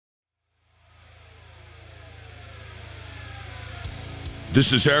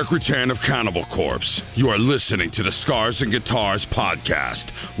This is Eric Rutan of Cannibal Corpse. You are listening to the Scars and Guitars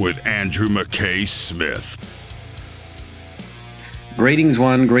podcast with Andrew McKay Smith. Greetings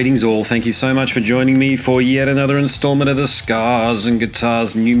one, greetings all. Thank you so much for joining me for yet another installment of the Scars and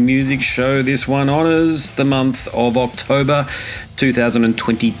Guitars new music show. This one honors the month of October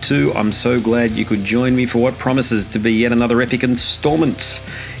 2022. I'm so glad you could join me for what promises to be yet another epic installment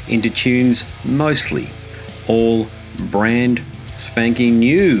into tunes mostly all brand spanking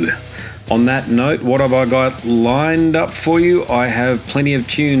new. On that note, what have I got lined up for you? I have plenty of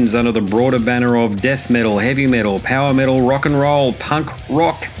tunes under the broader banner of death metal, heavy metal, power metal, rock and roll, punk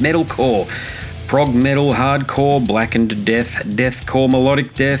rock, metalcore, prog metal, hardcore, blackened death, deathcore,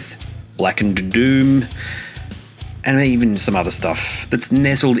 melodic death, blackened doom, and even some other stuff that's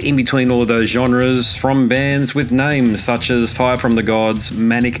nestled in between all of those genres from bands with names such as Fire from the Gods,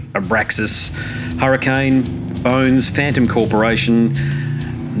 Manic Abraxas, Hurricane, Bones, Phantom Corporation,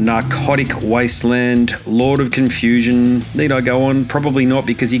 Narcotic Wasteland, Lord of Confusion. Need I go on? Probably not,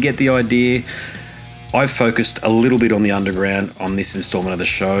 because you get the idea. I've focused a little bit on the underground on this installment of the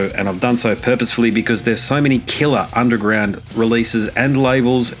show, and I've done so purposefully because there's so many killer underground releases and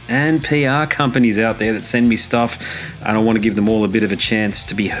labels and PR companies out there that send me stuff, and I want to give them all a bit of a chance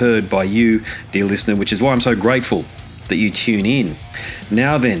to be heard by you, dear listener, which is why I'm so grateful that you tune in.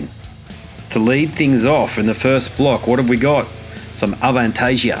 Now then, to lead things off in the first block, what have we got? Some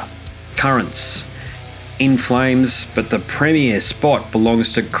Avantasia, Currents, In Flames, but the premier spot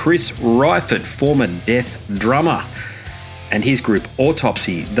belongs to Chris Reifert, former Death drummer, and his group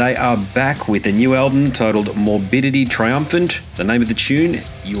Autopsy. They are back with a new album titled Morbidity Triumphant. The name of the tune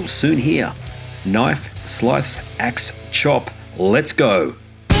you'll soon hear. Knife, Slice, Axe, Chop. Let's go.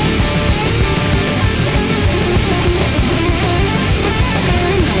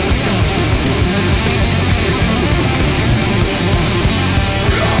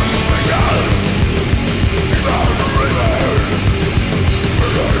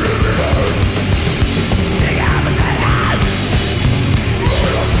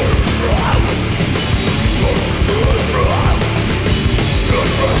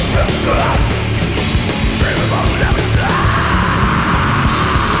 Dream about never stop.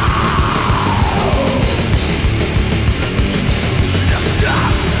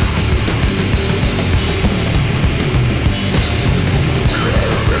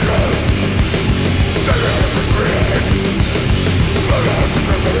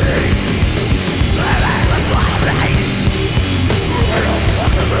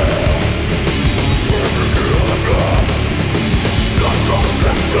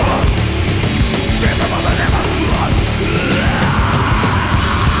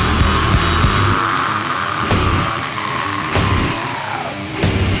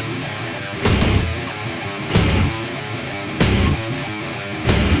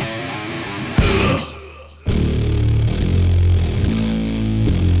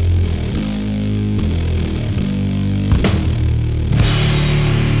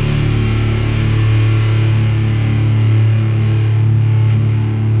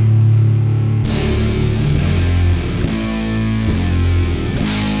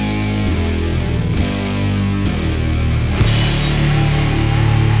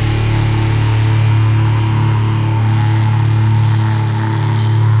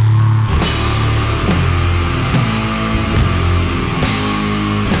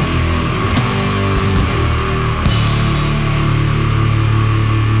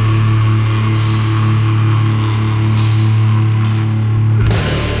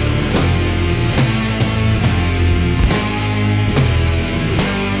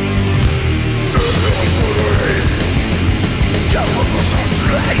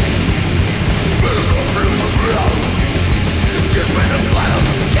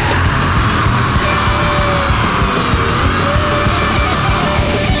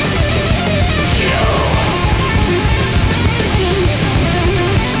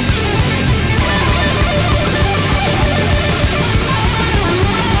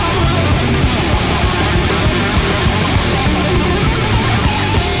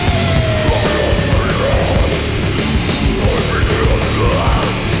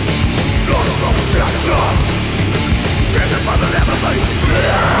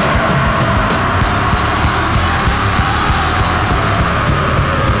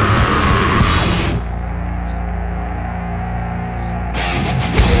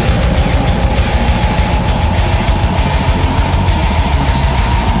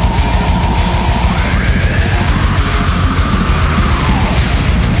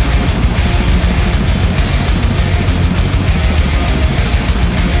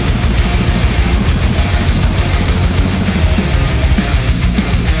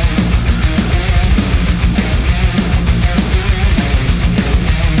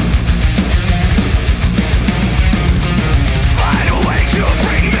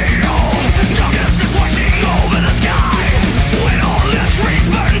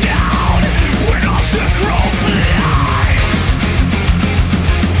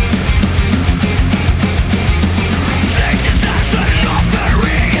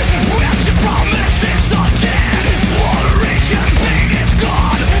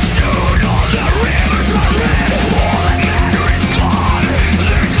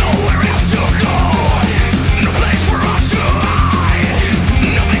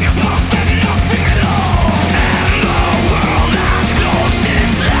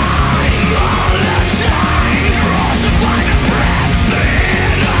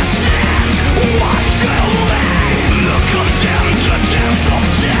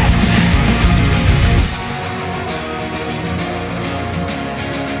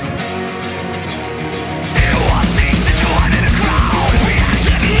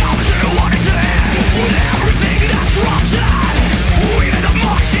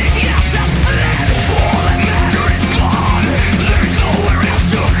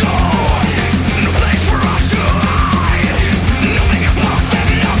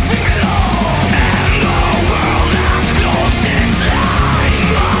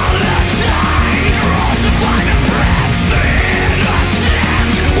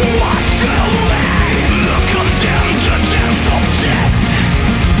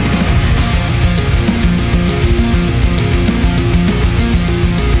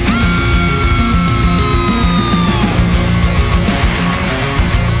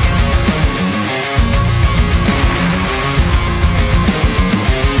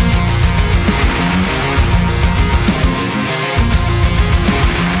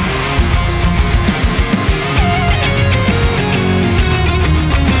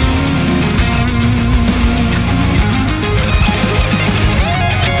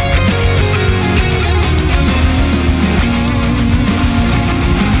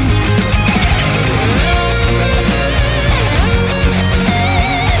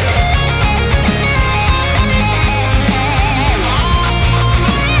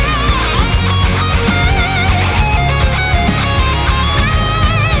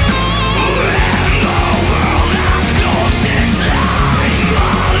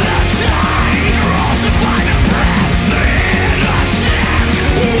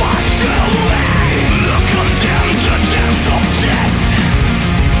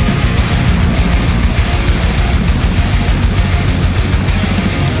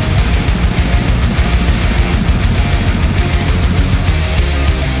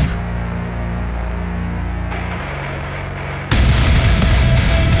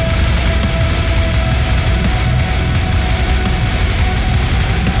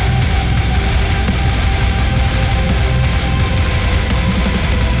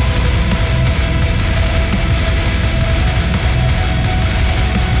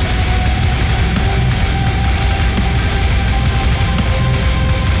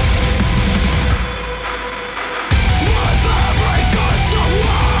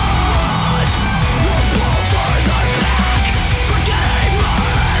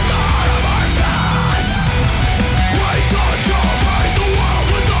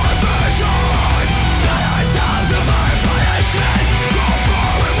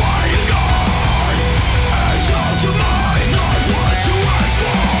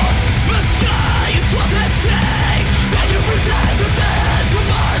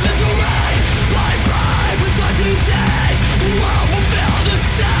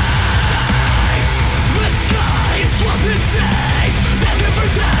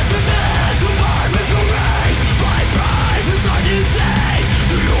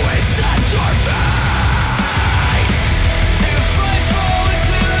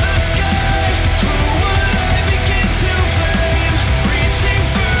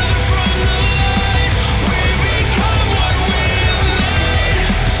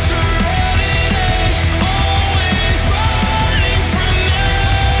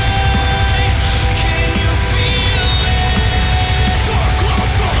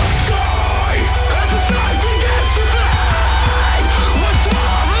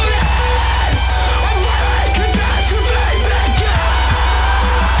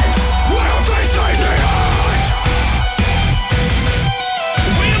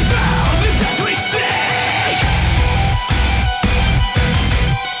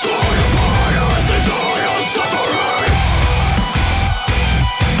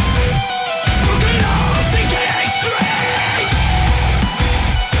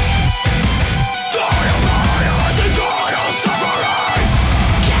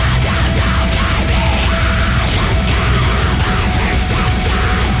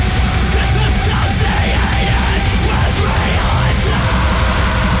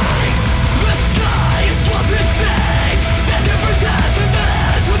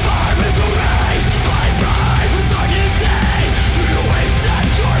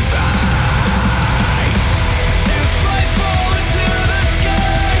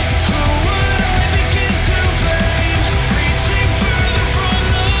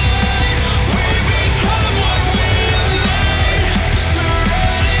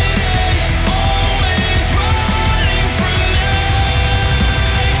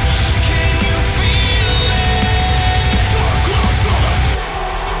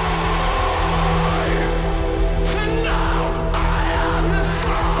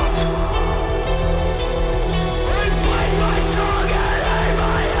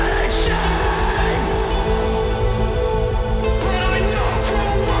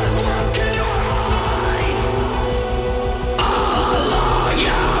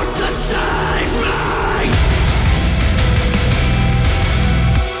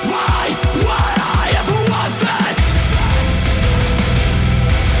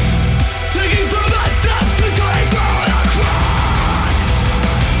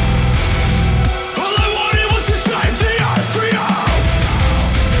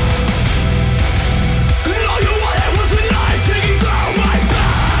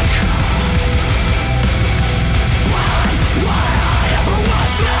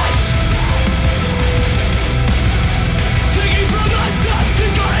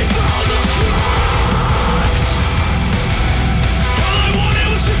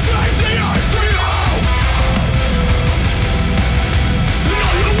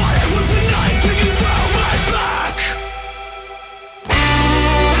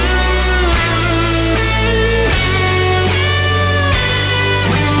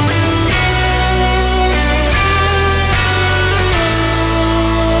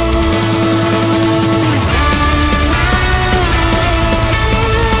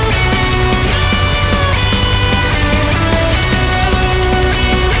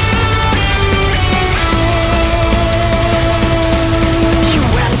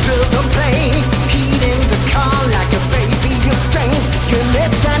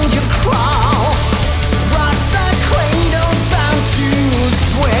 submit and you crawl. Rock the cradle bound to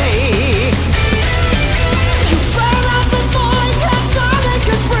sway. You burn up the void, have done it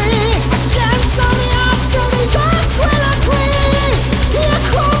good free. Against all the odds, till the gods will agree. You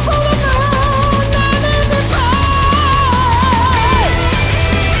crawl for the moon, and easy pie.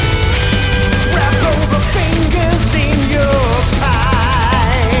 Wrap over fingers in your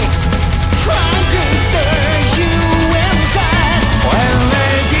pie. Trying to stir you inside. When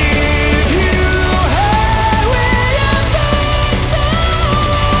they give you hell, will you beg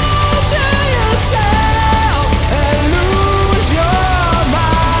forward to yourself and lose your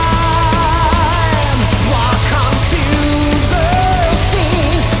mind? Walk onto the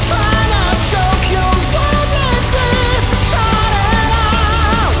scene, try not choke your worldly dream. Cut it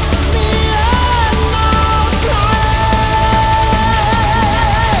out, the endless light.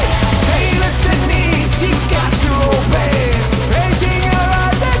 Tailor to needs, you got to obey. Painting your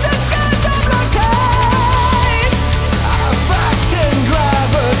eyes as it skies up like kites. Affecting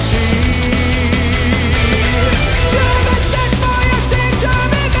gravity. Do the sense for your seem to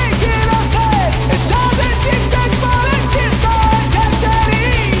be making us hate. It doesn't seem sensible, it gives our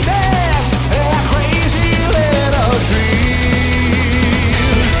intensity. There's a crazy little dream.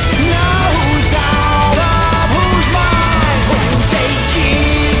 Now who's out of whose mind? When they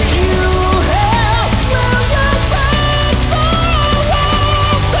give you hell, will you beg forward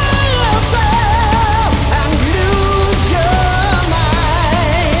to yourself and lose your mind?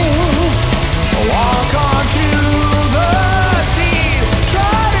 Walk onto the scene,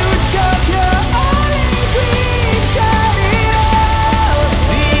 try to choke your only dream, shutting out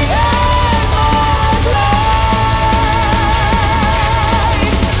the endless light.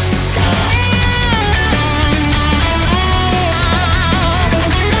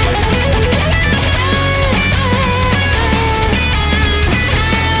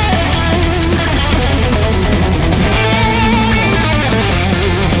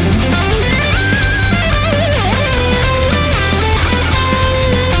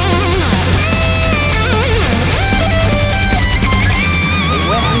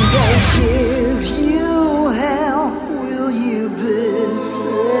 When they give you hell, will you bid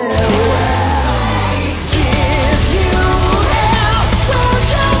farewell? Give you hell, will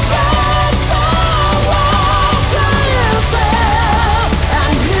you bid forward to yourself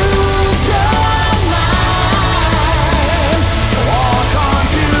and lose your mind? Walk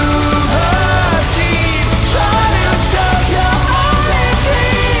onto the scene, try to choke your only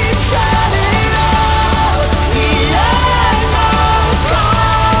dream, shutting out the endless light.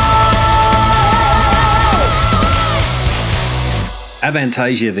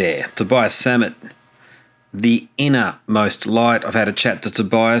 Avantasia there, Tobias Sammet. The innermost light. I've had a chat to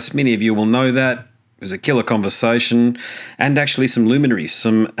Tobias. Many of you will know that. It was a killer conversation. And actually some luminaries,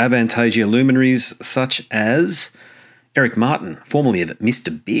 some Avantasia luminaries such as Eric Martin, formerly of Mr.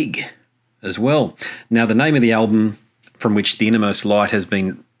 Big as well. Now the name of the album from which The Innermost Light has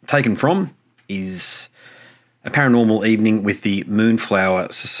been taken from is A Paranormal Evening with the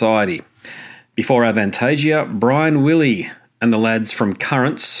Moonflower Society. Before Avantasia, Brian Willey and the lads from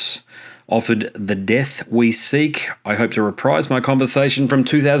Currents offered The Death We Seek. I hope to reprise my conversation from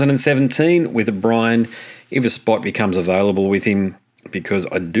 2017 with Brian if a spot becomes available with him, because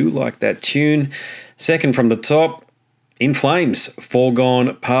I do like that tune. Second from the top, In Flames,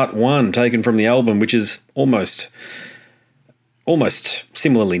 Foregone Part 1, taken from the album, which is almost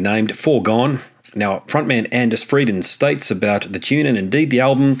similarly named Foregone. Now, frontman Anders Frieden states about the tune and indeed the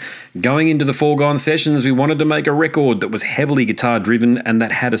album, going into the Foregone sessions, we wanted to make a record that was heavily guitar-driven and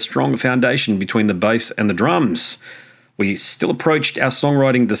that had a strong foundation between the bass and the drums. We still approached our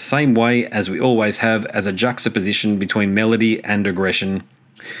songwriting the same way as we always have, as a juxtaposition between melody and aggression.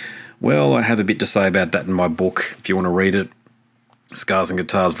 Well, I have a bit to say about that in my book, if you want to read it. Scars and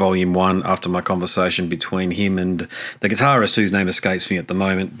Guitars Volume 1, after my conversation between him and the guitarist whose name escapes me at the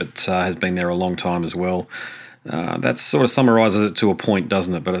moment, but has been there a long time as well. That sort of summarises it to a point,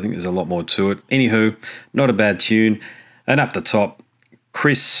 doesn't it? But I think there's a lot more to it. Anywho, not a bad tune. And up the top,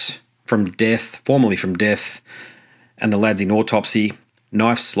 Chris from Death, formerly from Death, and the lads in Autopsy,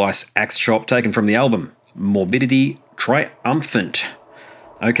 Knife Slice Axe Chop, taken from the album Morbidity Triumphant.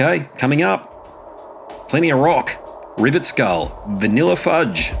 Okay, coming up, plenty of rock. Rivet Skull, Vanilla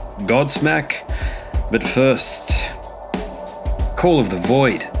Fudge, Godsmack. But first, Call of the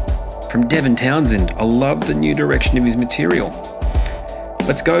Void from Devin Townsend. I love the new direction of his material.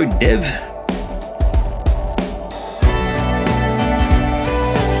 Let's go, Dev.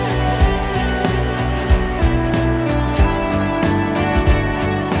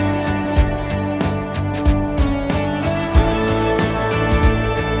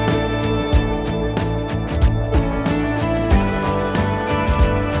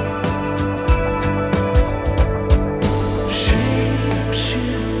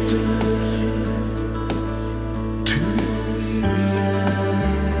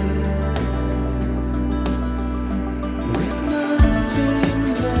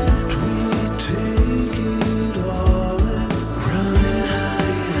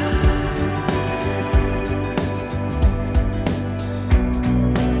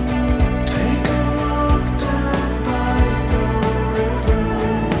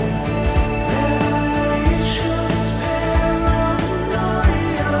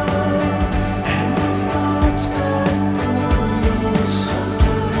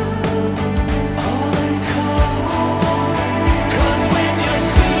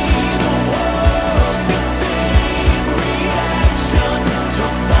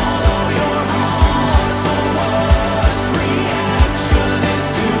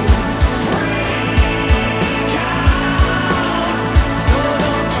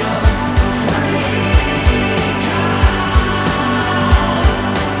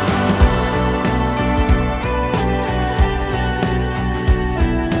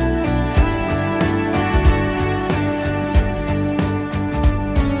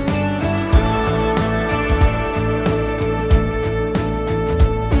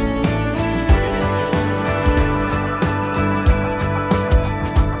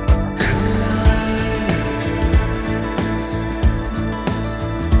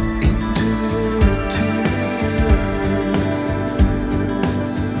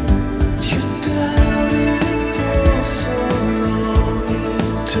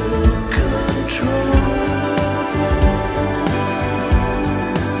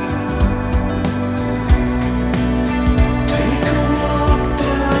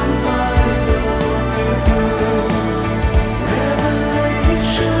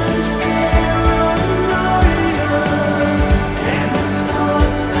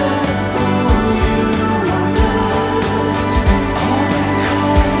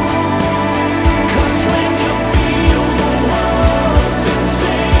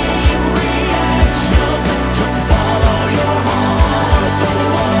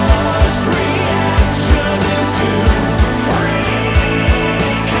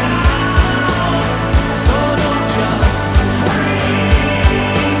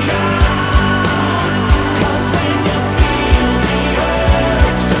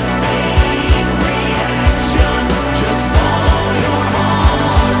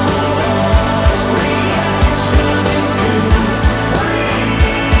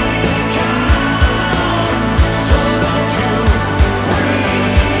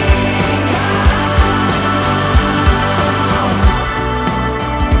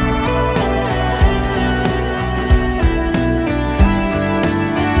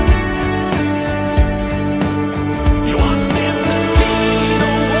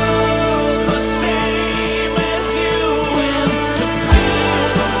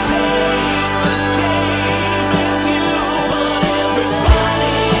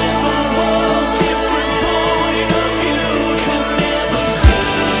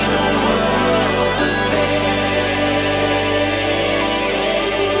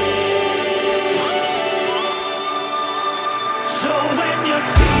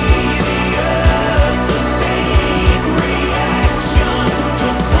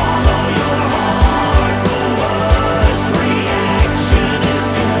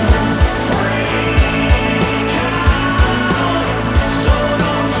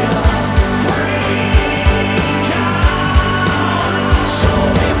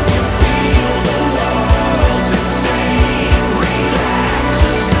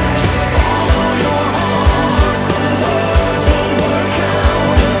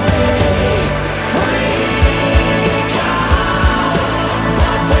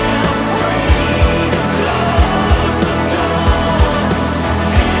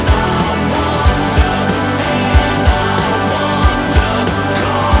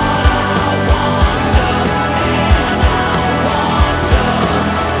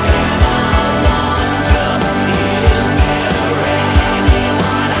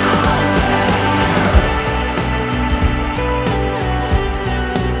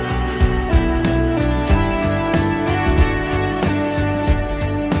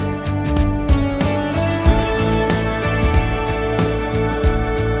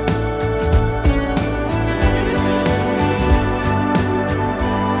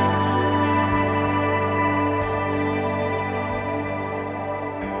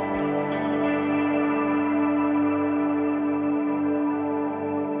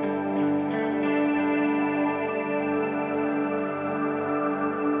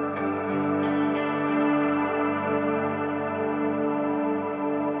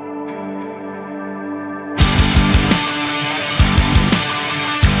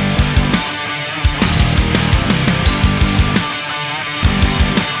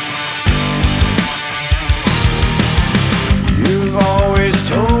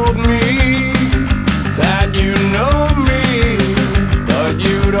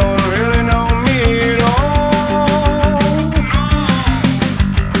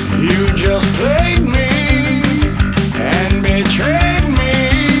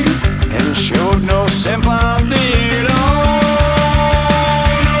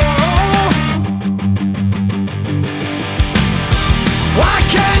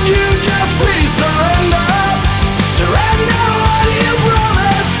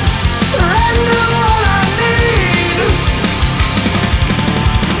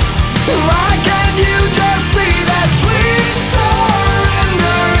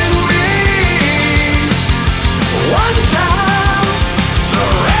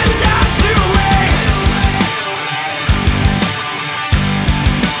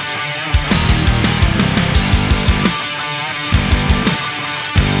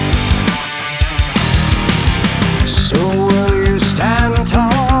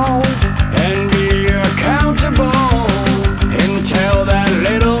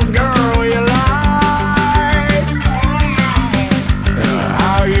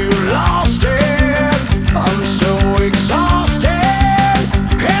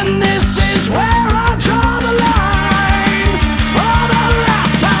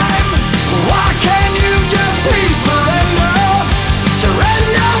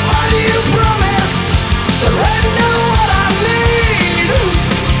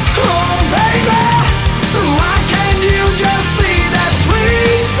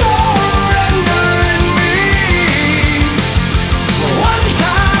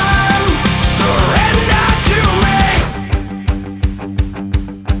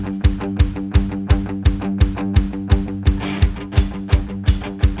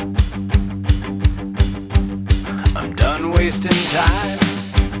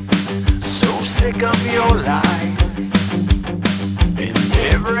 sick of your lies. And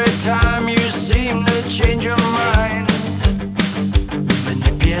every time you seem to change your mind,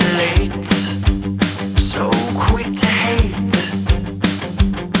 manipulate, so quick to hate.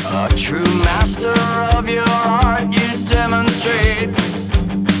 A true master of your art you demonstrate.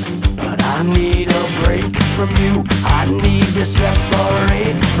 But I need a break from you. I need to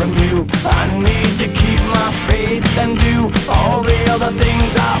separate from you. I need to keep my faith and do all the other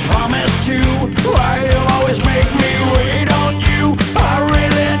things I promised to. Why you always make me wait on you? I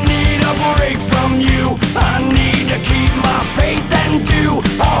really need a break from you. I need to keep my faith and do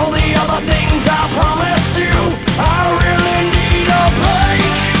all the other things I promised to. I really need a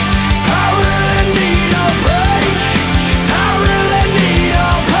break. I really need a break. I really need a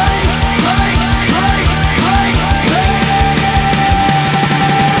break.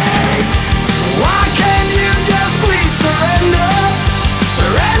 Why can't you just please surrender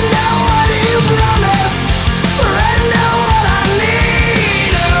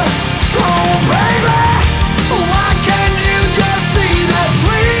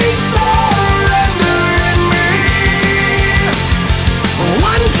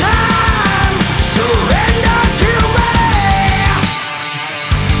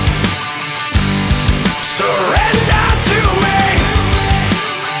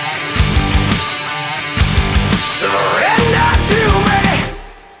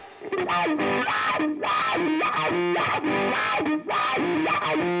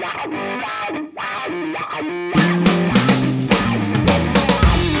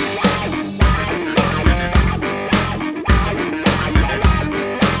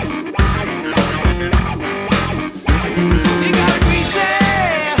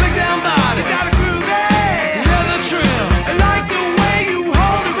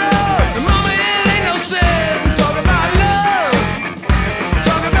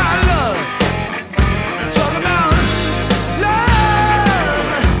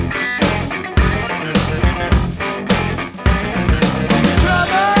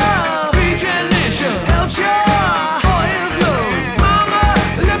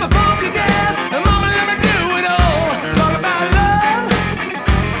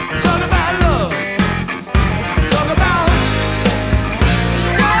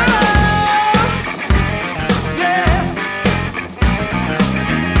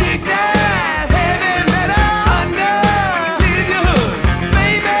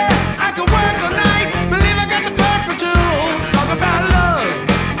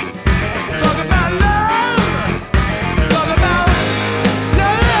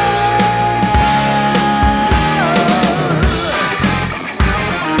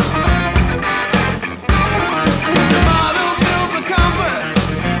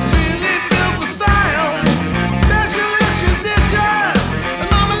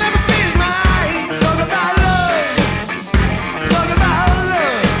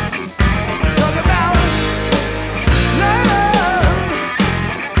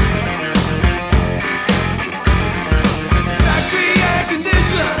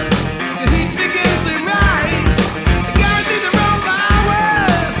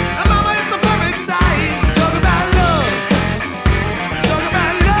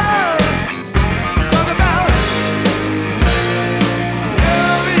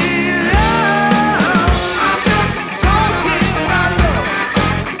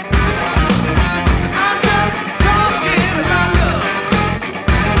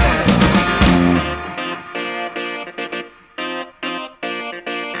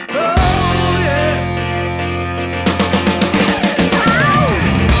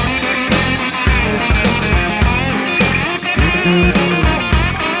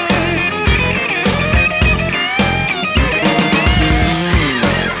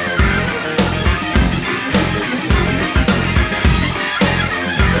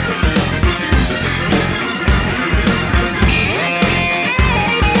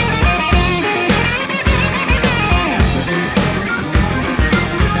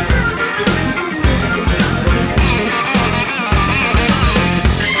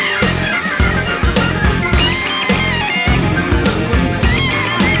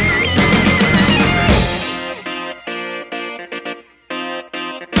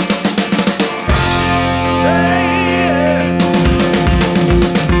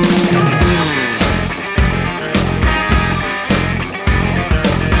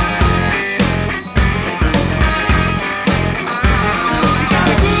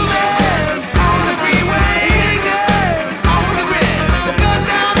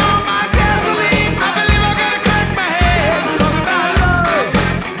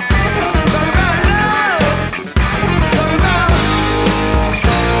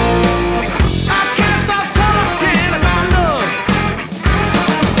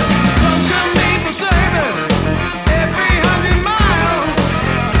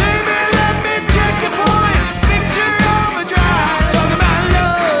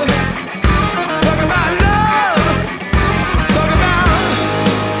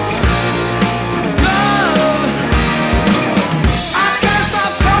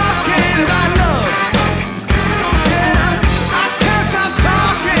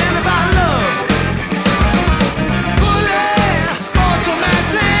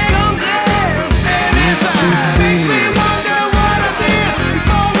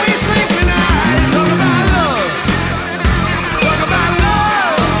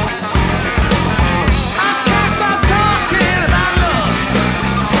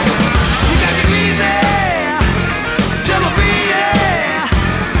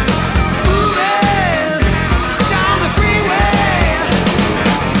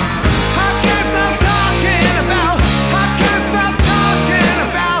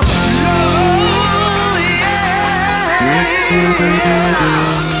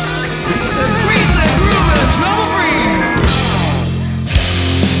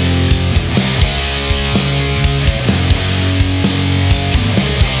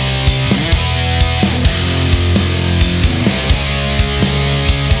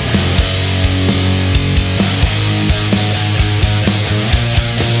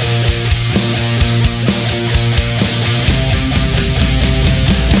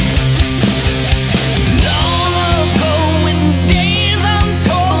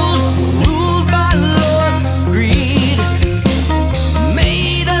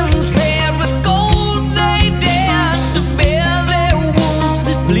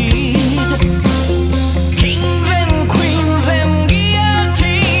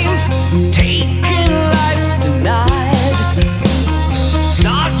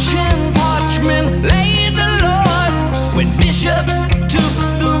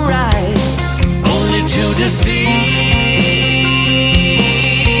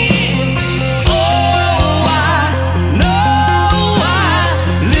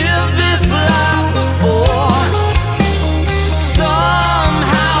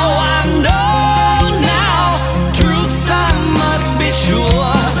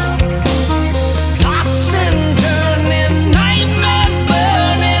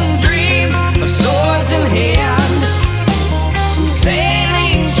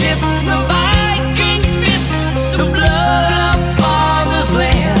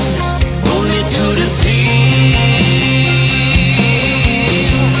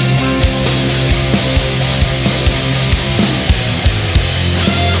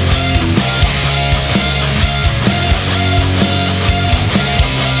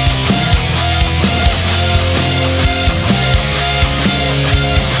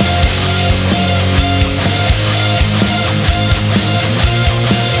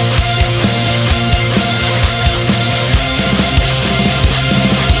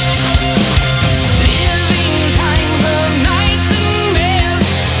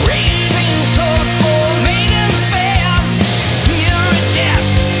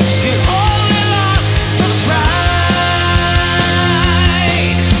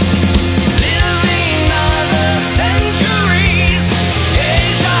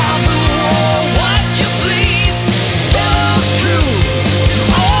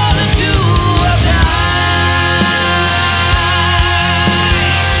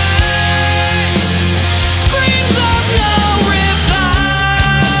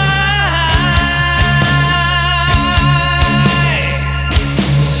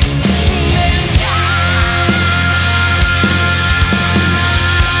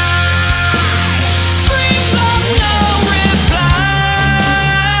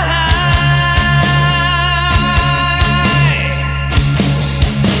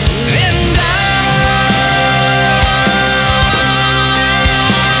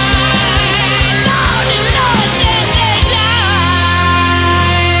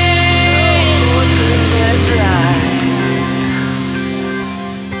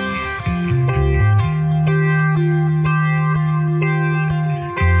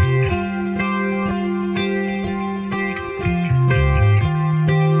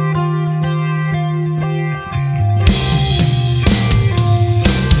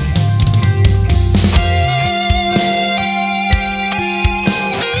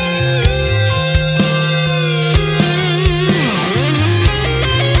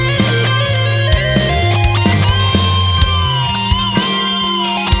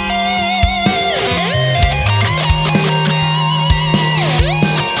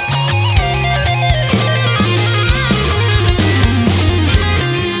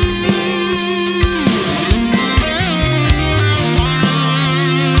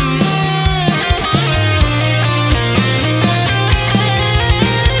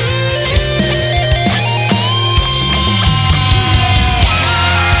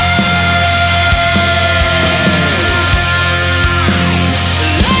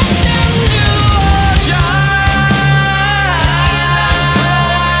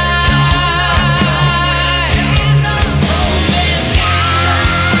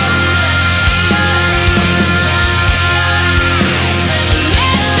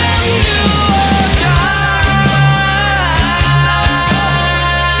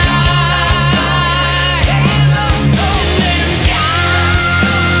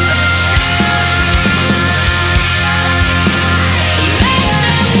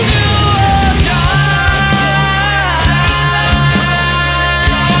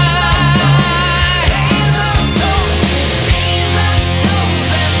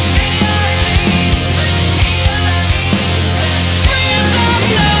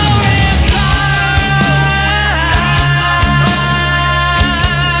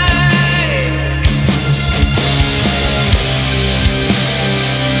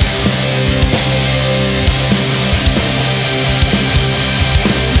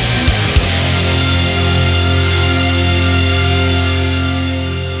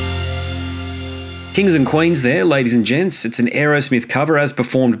Kings and Queens there, ladies and gents. It's an Aerosmith cover as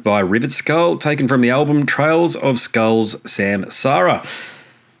performed by Rivet Skull, taken from the album Trails of Skulls Samsara.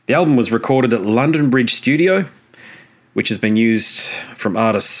 The album was recorded at London Bridge Studio, which has been used from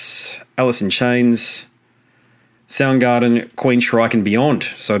artists Alice in Chains, Soundgarden, Queensryche and beyond.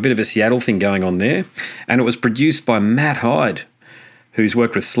 So a bit of a Seattle thing going on there. And it was produced by Matt Hyde, who's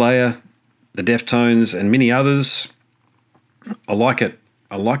worked with Slayer, the Deftones and many others. I like it.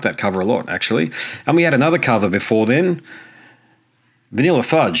 I like that cover a lot, actually. And we had another cover before then, Vanilla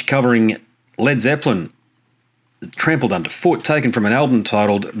Fudge covering Led Zeppelin, Trampled Underfoot, taken from an album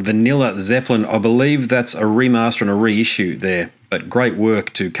titled Vanilla Zeppelin. I believe that's a remaster and a reissue there, but great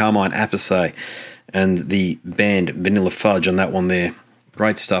work to Carmine Appice and the band Vanilla Fudge on that one there.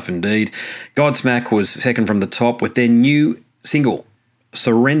 Great stuff indeed. Godsmack was second from the top with their new single,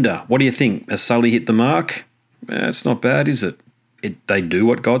 Surrender. What do you think? Has Sully hit the mark? It's not bad, is it? They do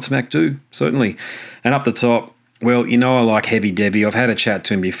what Godsmack do, certainly. And up the top, well, you know I like Heavy Devi. I've had a chat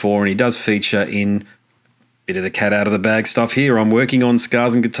to him before, and he does feature in bit of the cat out of the bag stuff here. I'm working on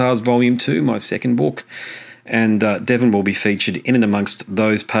Scars and Guitars Volume 2, my second book, and Devon will be featured in and amongst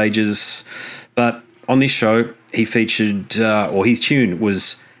those pages. But on this show, he featured, or his tune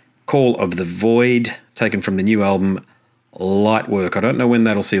was Call of the Void, taken from the new album Lightwork. I don't know when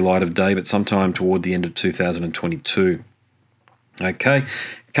that'll see light of day, but sometime toward the end of 2022. Okay,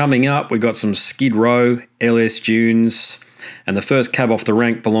 coming up, we've got some Skid Row, LS Dunes, and the first cab off the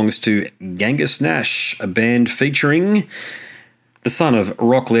rank belongs to Genghis Nash, a band featuring the son of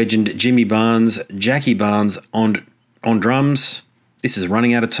rock legend Jimmy Barnes, Jackie Barnes on drums. This is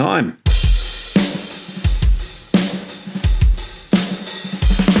Running Out of Time.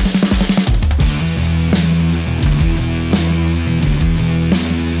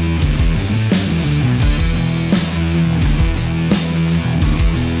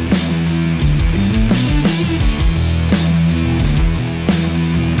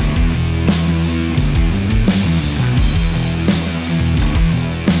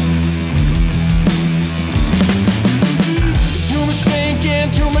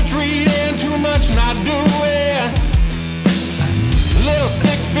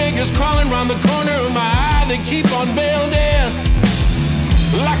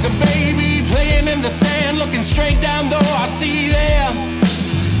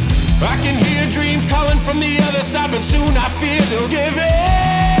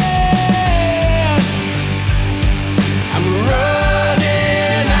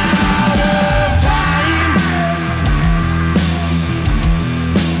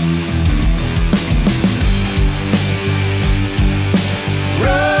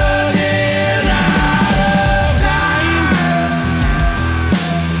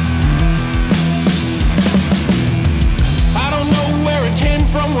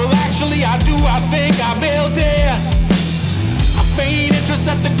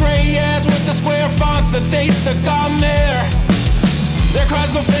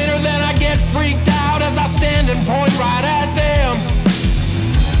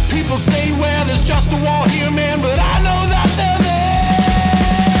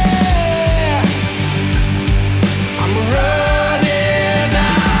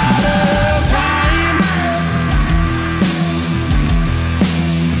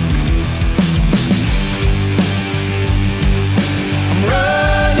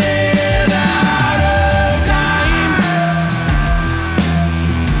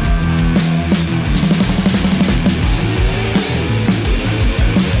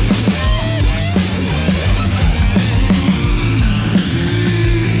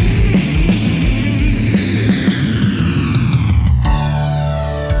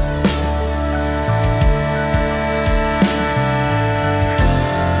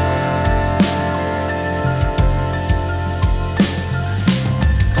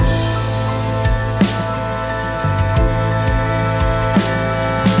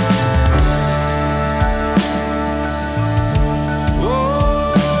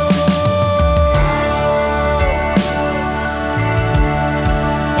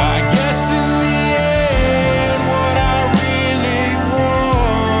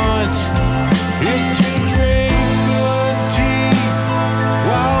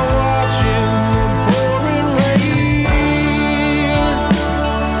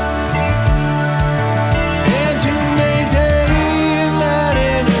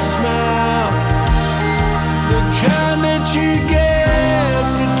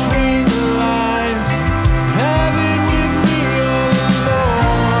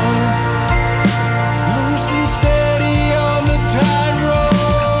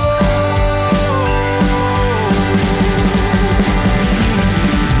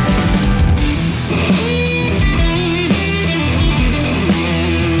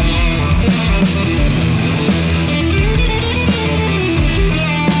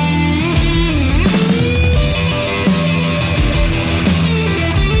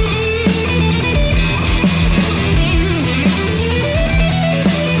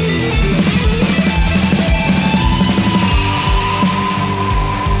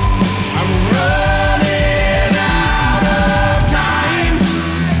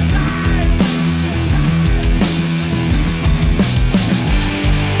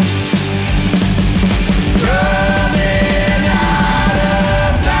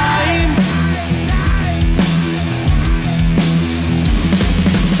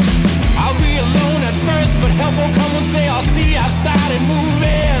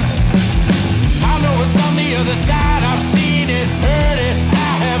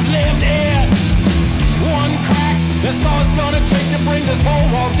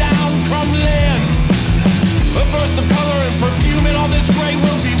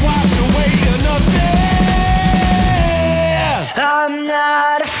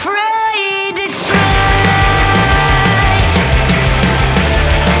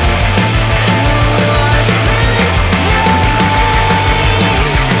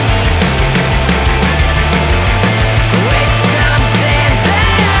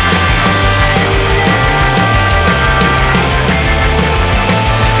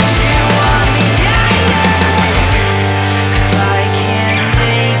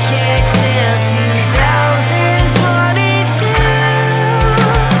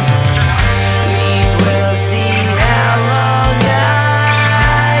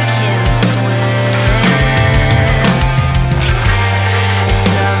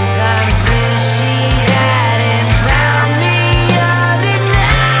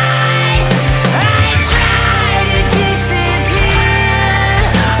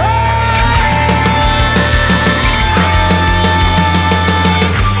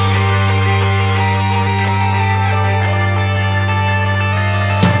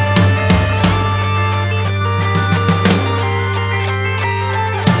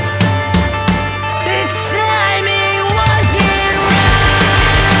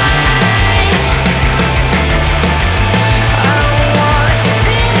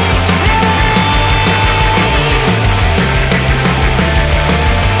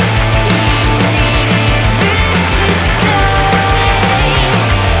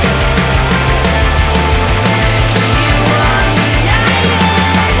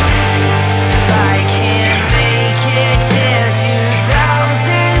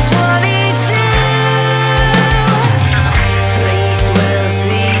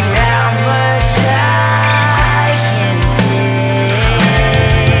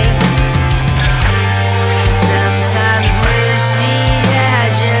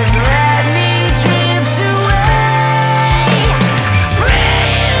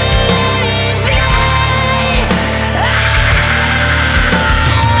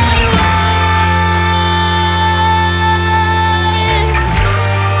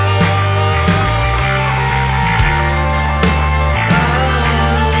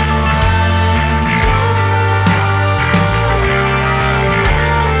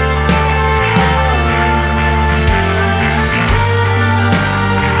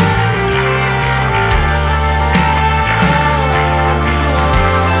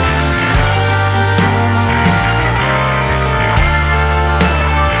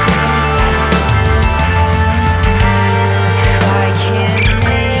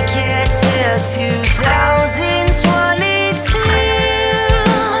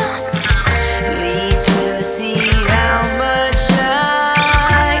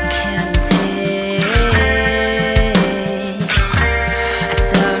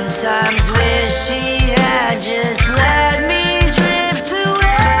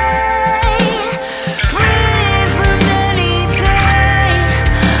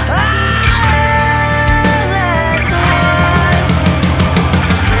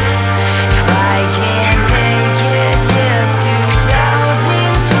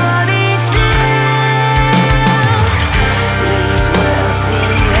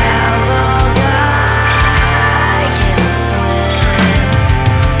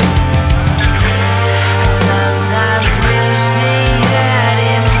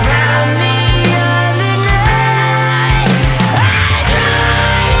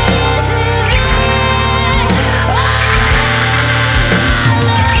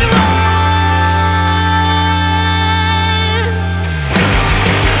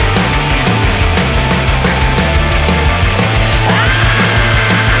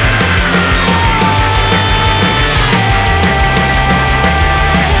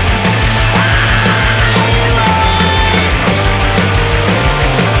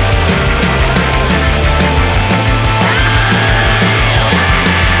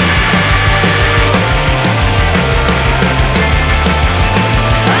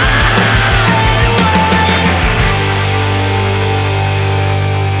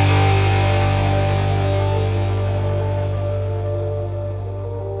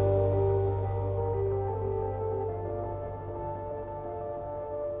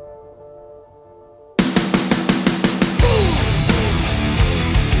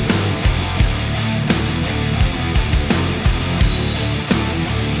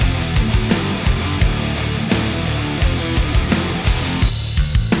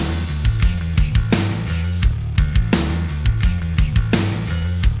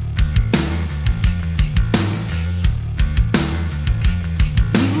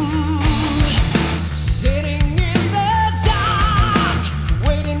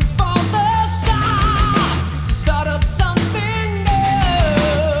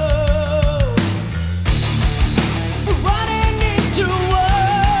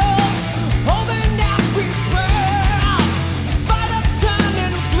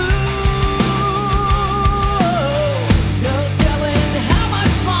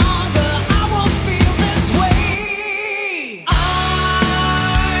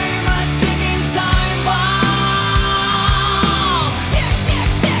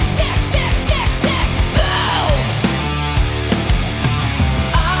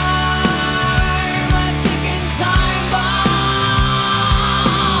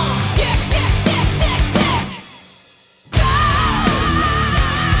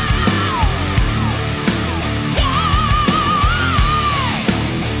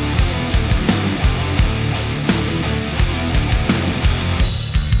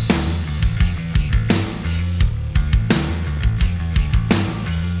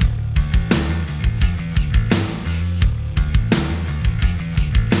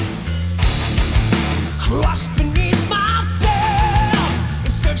 crushed beneath myself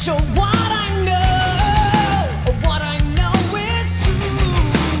in search of what I know, what I know is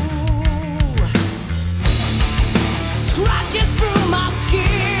true. Scratching through my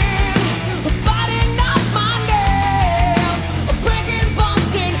skin, biting off my nails, breaking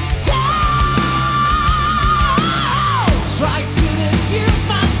bones in two. Try to diffuse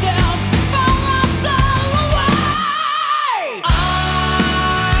myself, fall I blow away.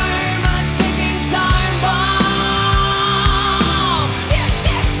 I'm a ticking time bomb. Tick,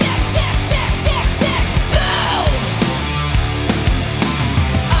 tick, tick, tick, tick, tick, tick, boom.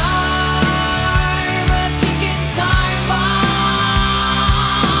 I'm a ticking time bomb.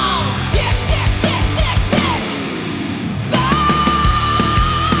 Tick, tick, tick, tick, tick, boom.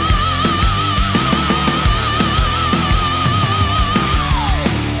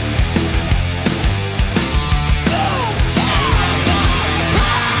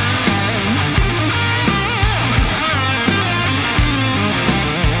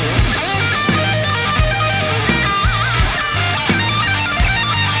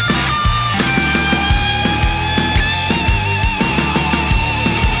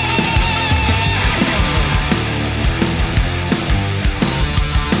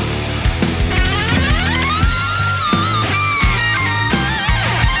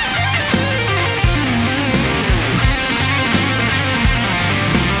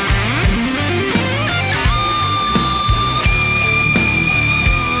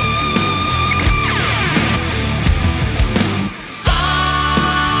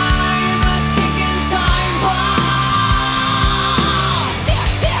 I'm a ticking time bomb.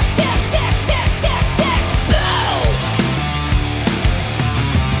 Tick, tick, tick, tick, tick, tick, tick, boom.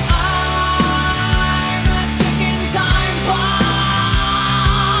 I'm a ticking time bomb.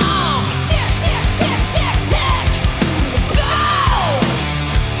 Tick, tick, tick, tick, tick, boom.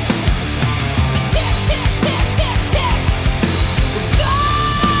 Tick, tick, tick, tick, tick, go.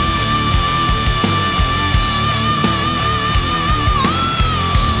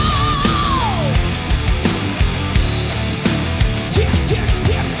 Tick, tick,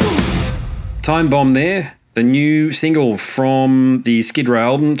 tick, boom. Time Bomb there, the new single from the Skid Row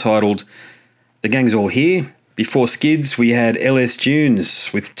album titled The Gang's All Here. Before Skids, we had LS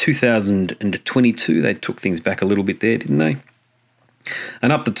Dunes with 2022. They took things back a little bit there, didn't they?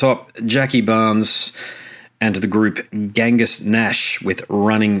 And up the top, Jackie Barnes and the group Genghis Nash with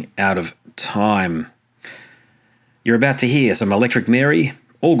Running Out of Time. You're about to hear some Electric Mary,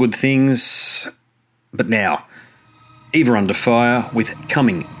 all good things, but now, Eva Under Fire with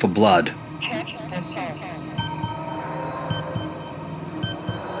Coming for Blood.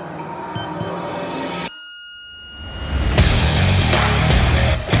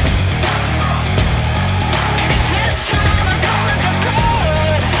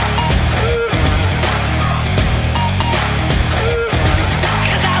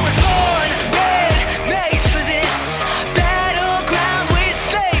 Cause I was born, bred, made for this battleground, we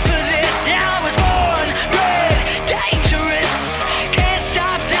slave for this. I was born, bred, dangerous. Can't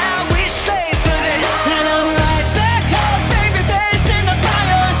stop now, we slave for this. And I'm right back up, baby face in the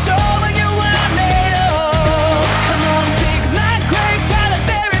fire, showing you what I'm made of. Come on, dig my grave, try to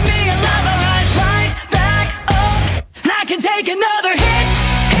bury me alive. I rise right back up. I can take another hit,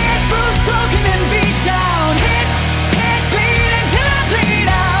 bruised, broken, and beat down. Hit, beat until I bleed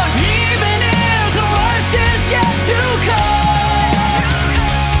out. Even if the worst is yet to come,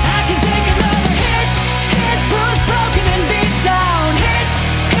 I can take another hit, bruised, broken, and beat down. Hit,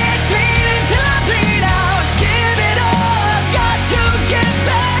 beat until I bleed out. Give it all, I've got to get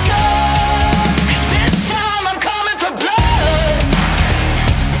back up. 'Cause this time I'm coming for blood.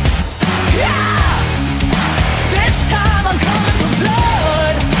 Yeah, this time I'm coming for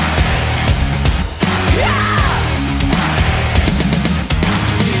blood. Yeah.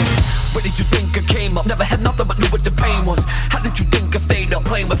 Where did you think I came up? Never had nothing but knew what the pain was. How did you think I stayed up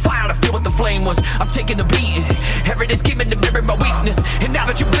playing with fire to feel what the flame was? I'm taking a beating. Every day scheming to bury my weakness. And now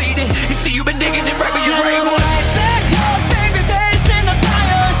that you're bleeding, you see you've been digging it right where your brain was. Right back up, baby face in the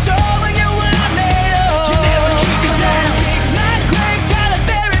fire, showing you what I'm made of. You never keep me down. Dig my grave, try to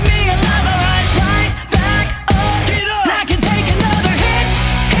bury me alive. I rise right back up. Get up. I can take another hit,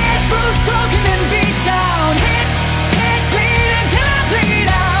 bruised, broken, and beat down. Hit, beat until I bleed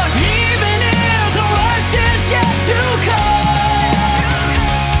out. Even if the worst is yet to come,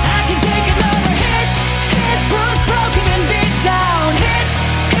 I can take another hit, bruised, broken, and beat down. Hit,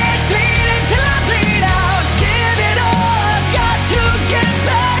 beat until I bleed out.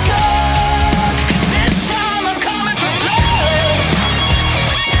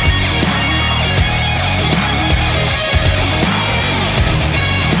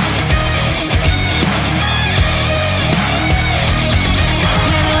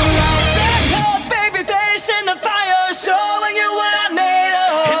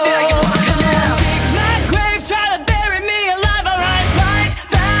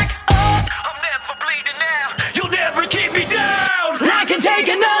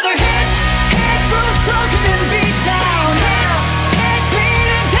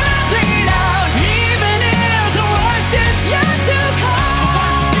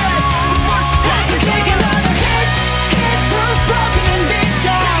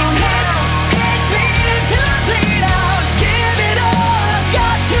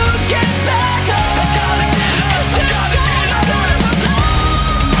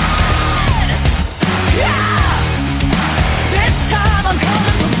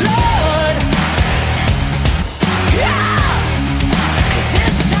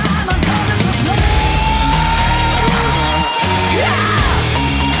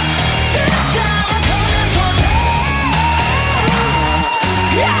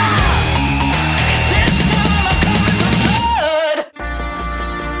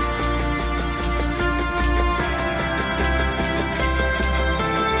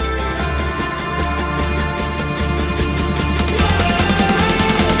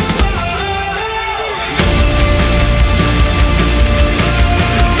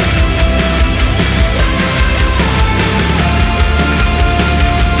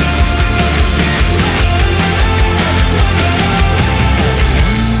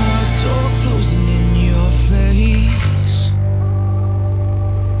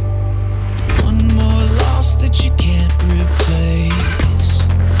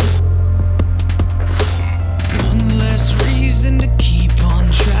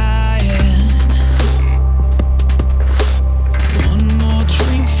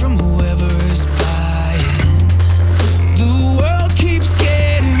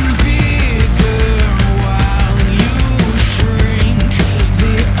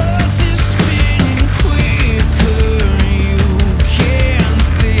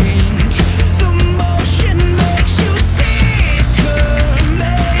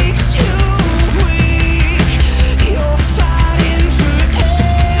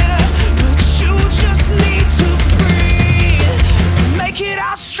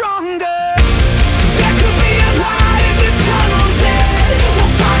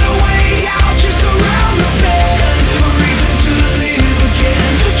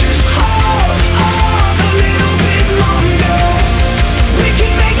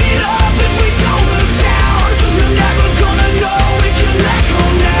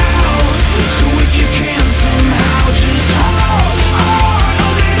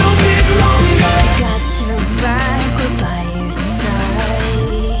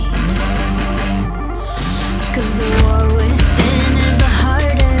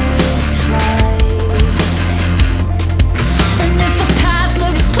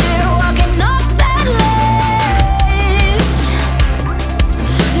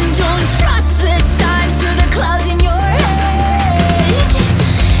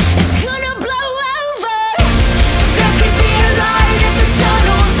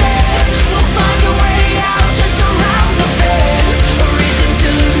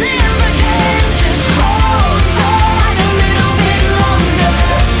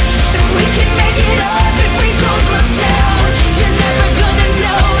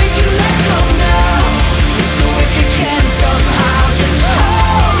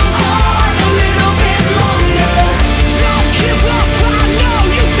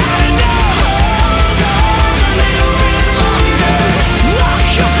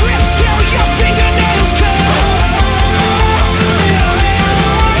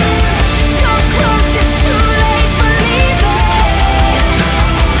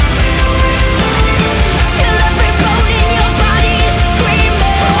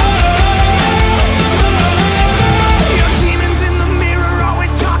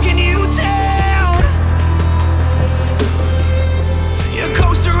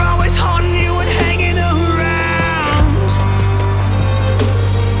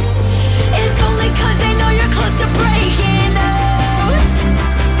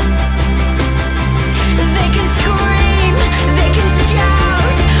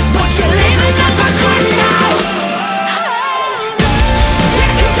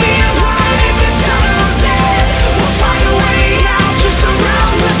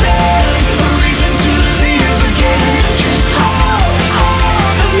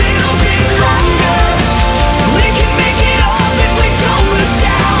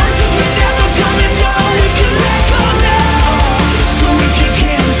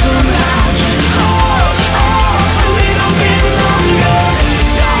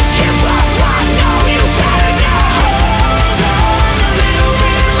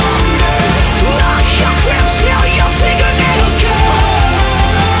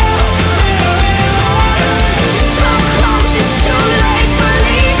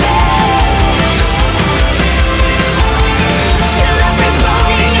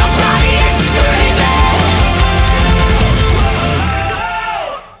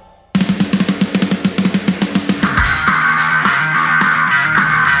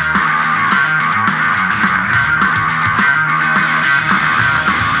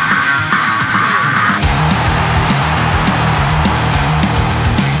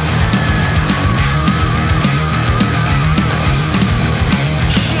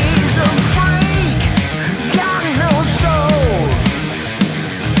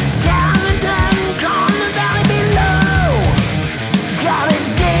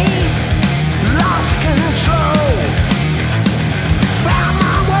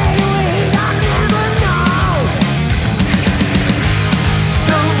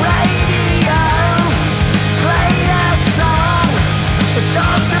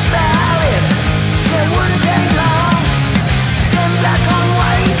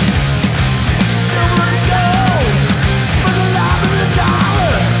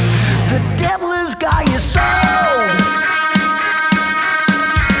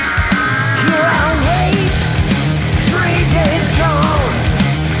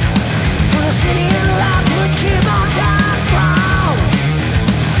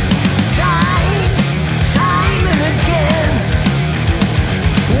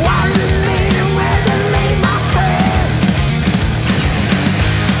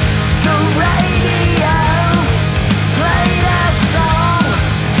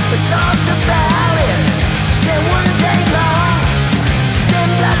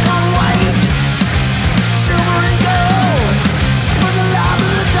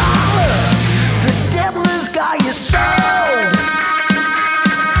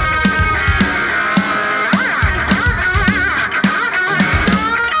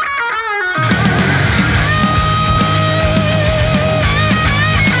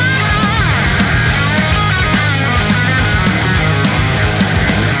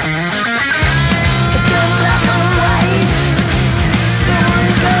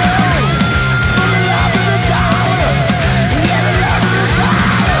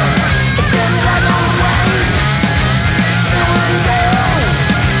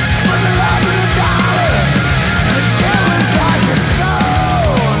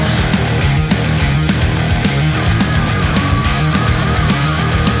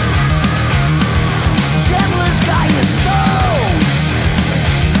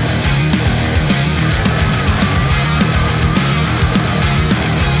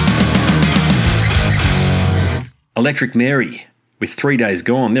 Electric Mary with 3 Days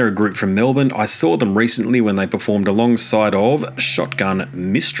Gone. They're a group from Melbourne. I saw them recently when they performed alongside of Shotgun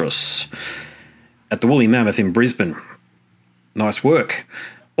Mistress at the Woolly Mammoth in Brisbane. Nice work.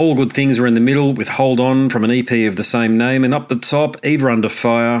 All Good Things are in the middle with Hold On from an EP of the same name, and up the top, Eva Under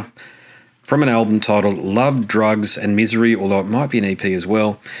Fire from an album titled Love, Drugs and Misery, although it might be an EP as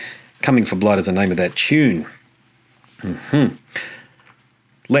well. Coming for Blood is the name of that tune.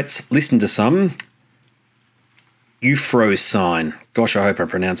 Let's listen to some Euphrosyne. Gosh, I hope I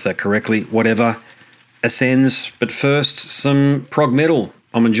pronounced that correctly. Whatever. Ascends, but first, some prog metal.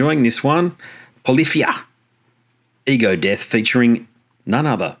 I'm enjoying this one. Polyphia. Ego Death featuring none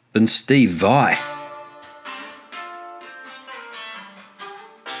other than Steve Vai.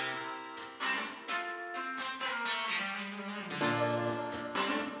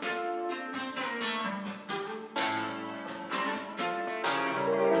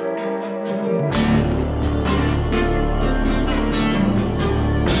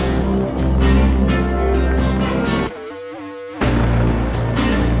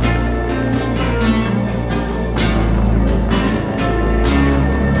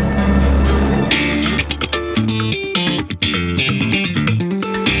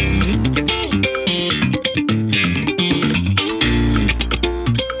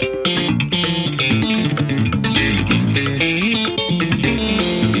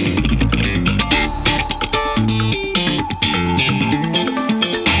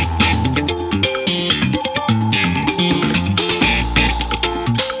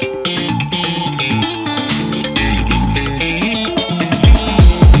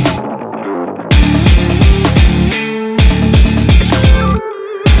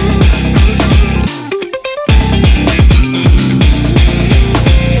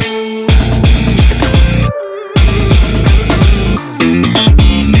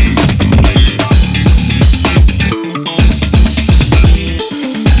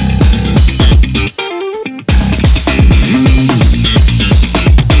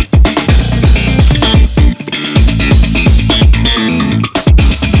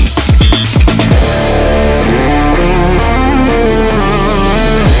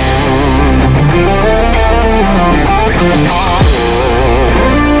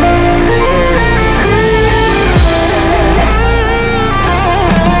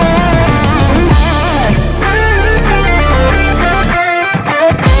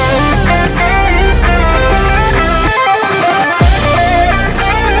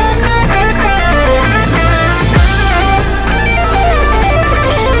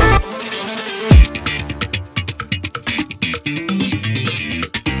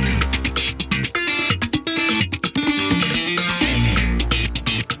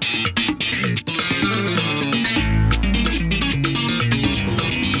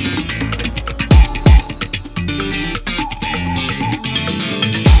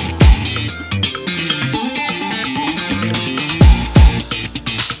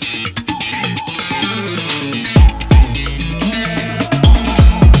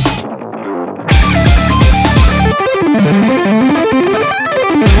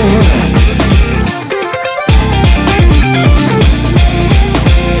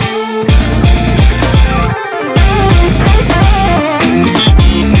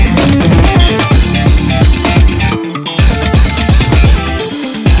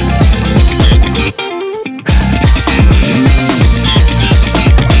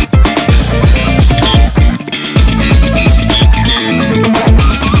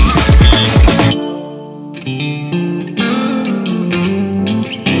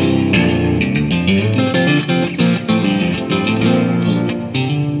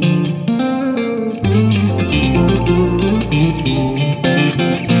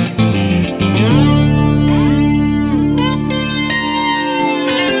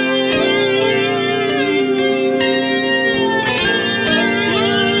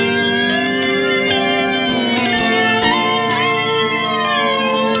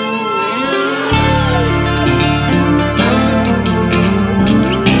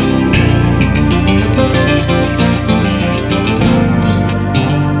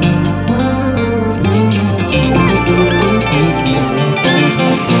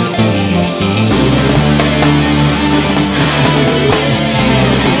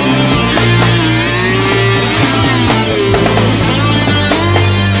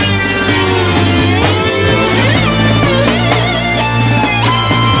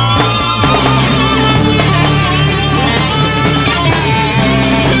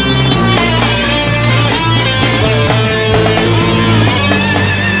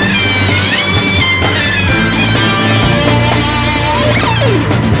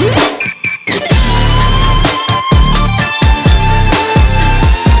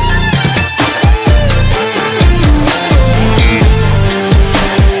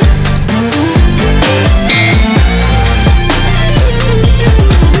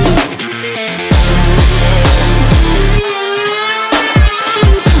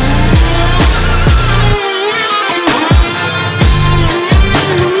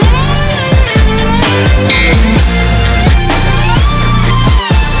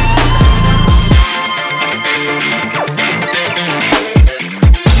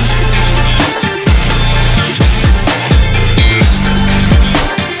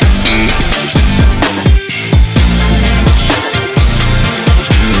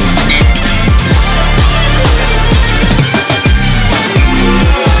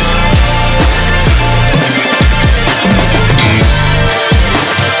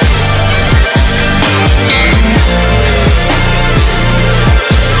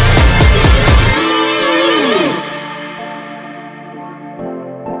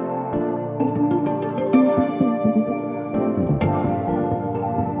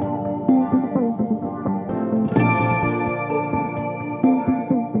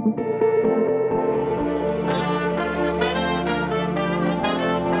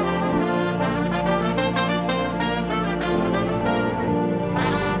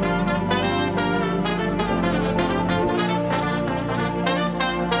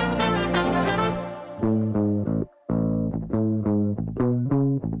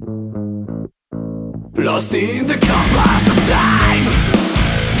 Lost in the compass of time.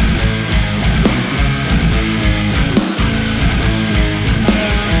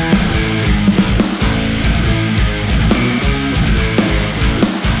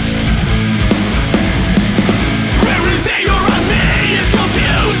 Everything around me is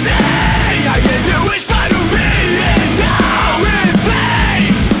confusing. I get the wish by the me, and now in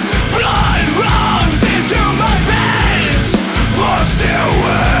vain. Blood runs into my veins, but still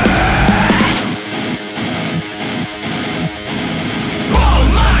wait.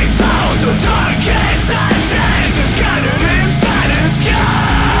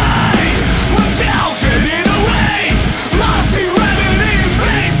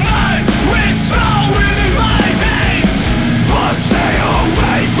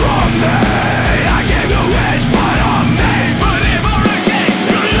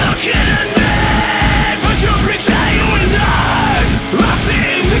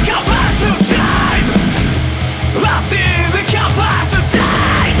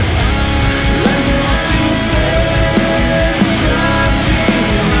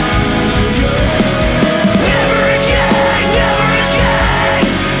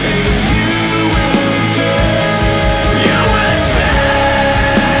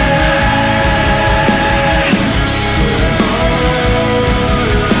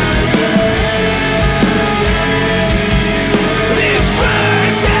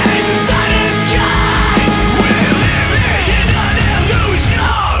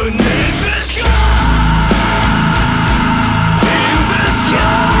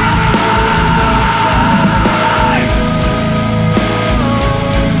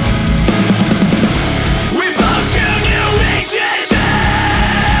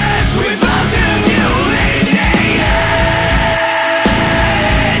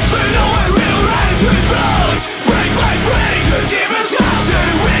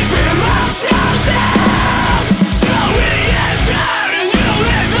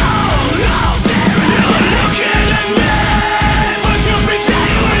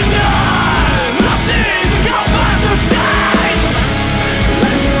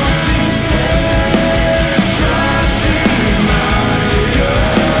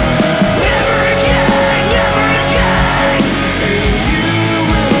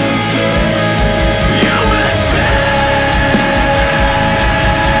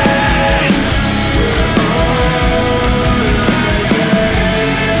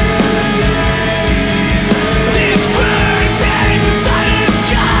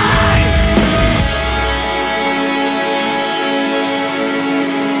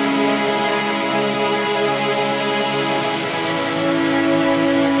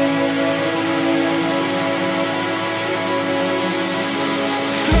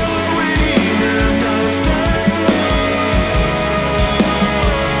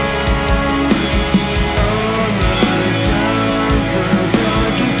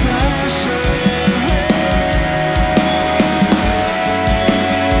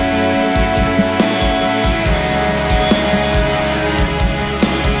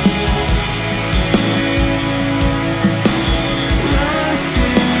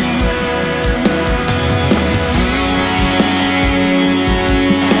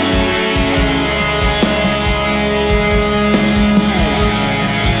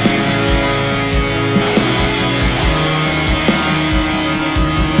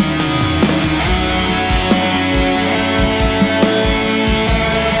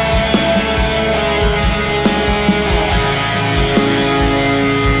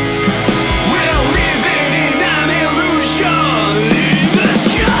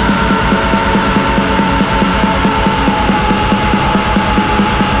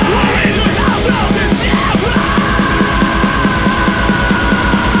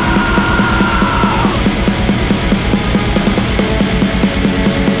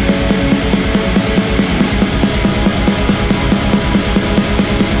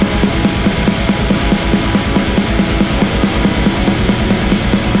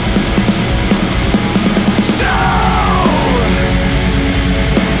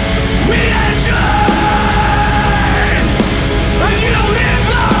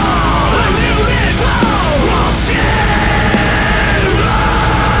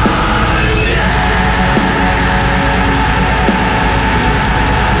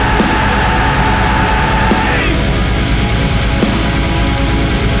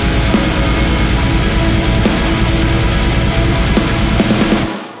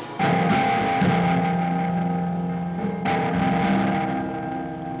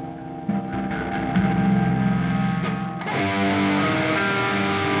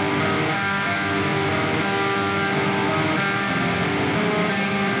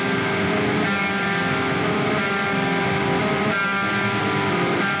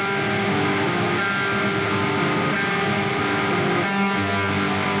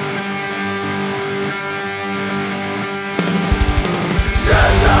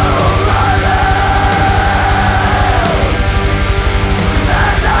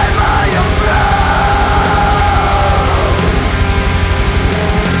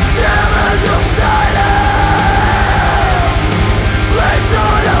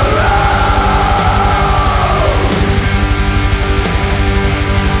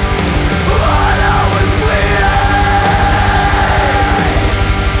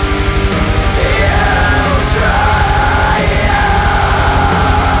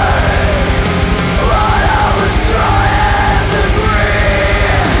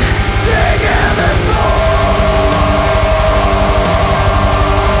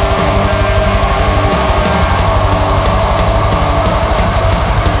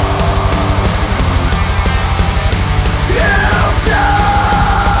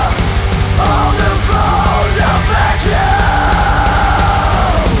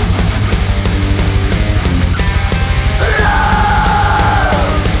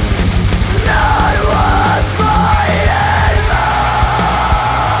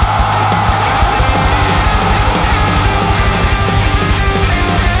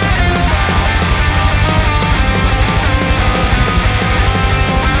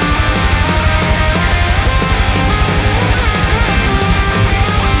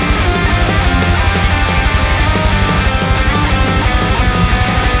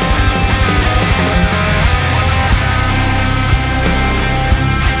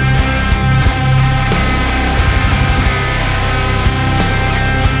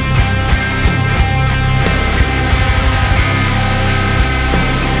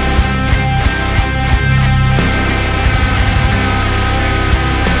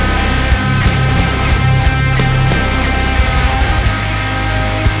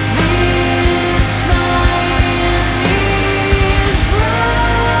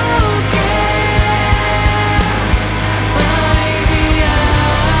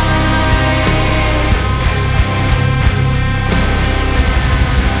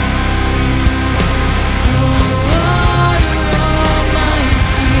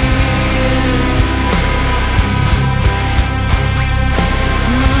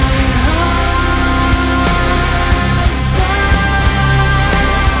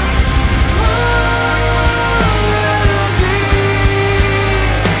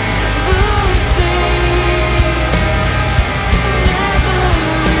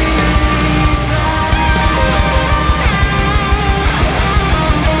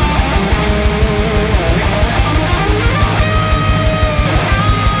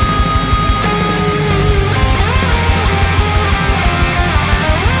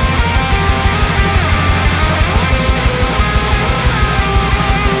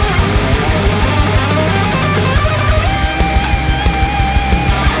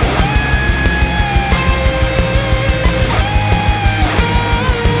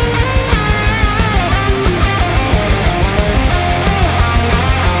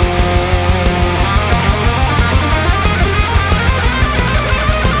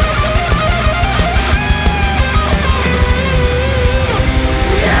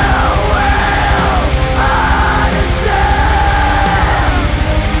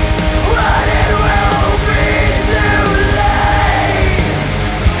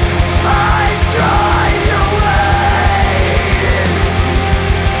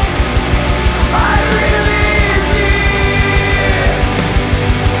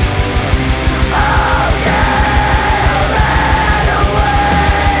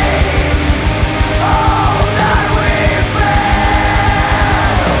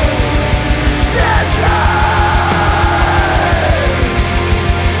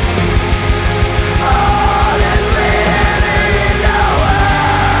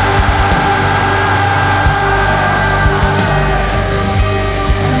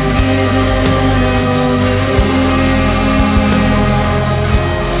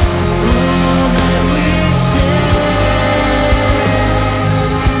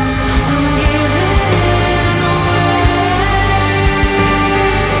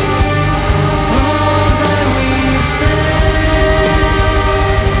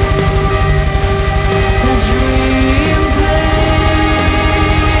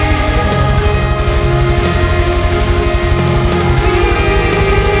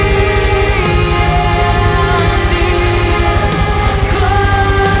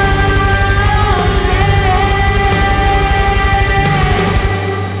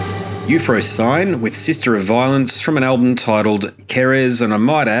 Euphrosine with Sister of Violence from an album titled Keres, and I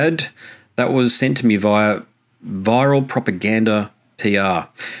might add, that was sent to me via Viral Propaganda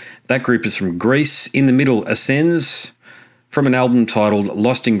PR. That group is from Greece. In the Middle Ascends from an album titled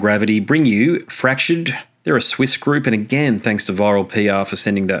Lost in Gravity. Bring you Fractured. They're a Swiss group, and again, thanks to Viral PR for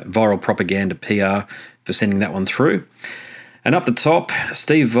sending that, Viral Propaganda PR for sending that one through. And up the top,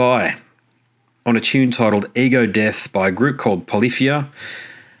 Steve Vai on a tune titled Ego Death by a group called Polyphia.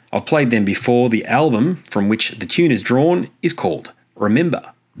 I've played them before. The album from which the tune is drawn is called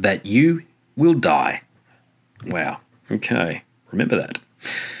Remember That You Will Die. Wow. Okay. Remember that.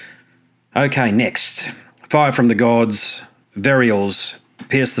 Okay, next. Fire from the Gods, Varials,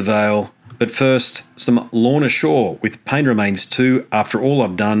 Pierce the Veil. But first, some Lorna Shore with Pain Remains 2. After All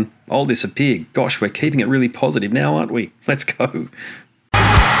I've Done, I'll Disappear. Gosh, we're keeping it really positive now, aren't we? Let's go.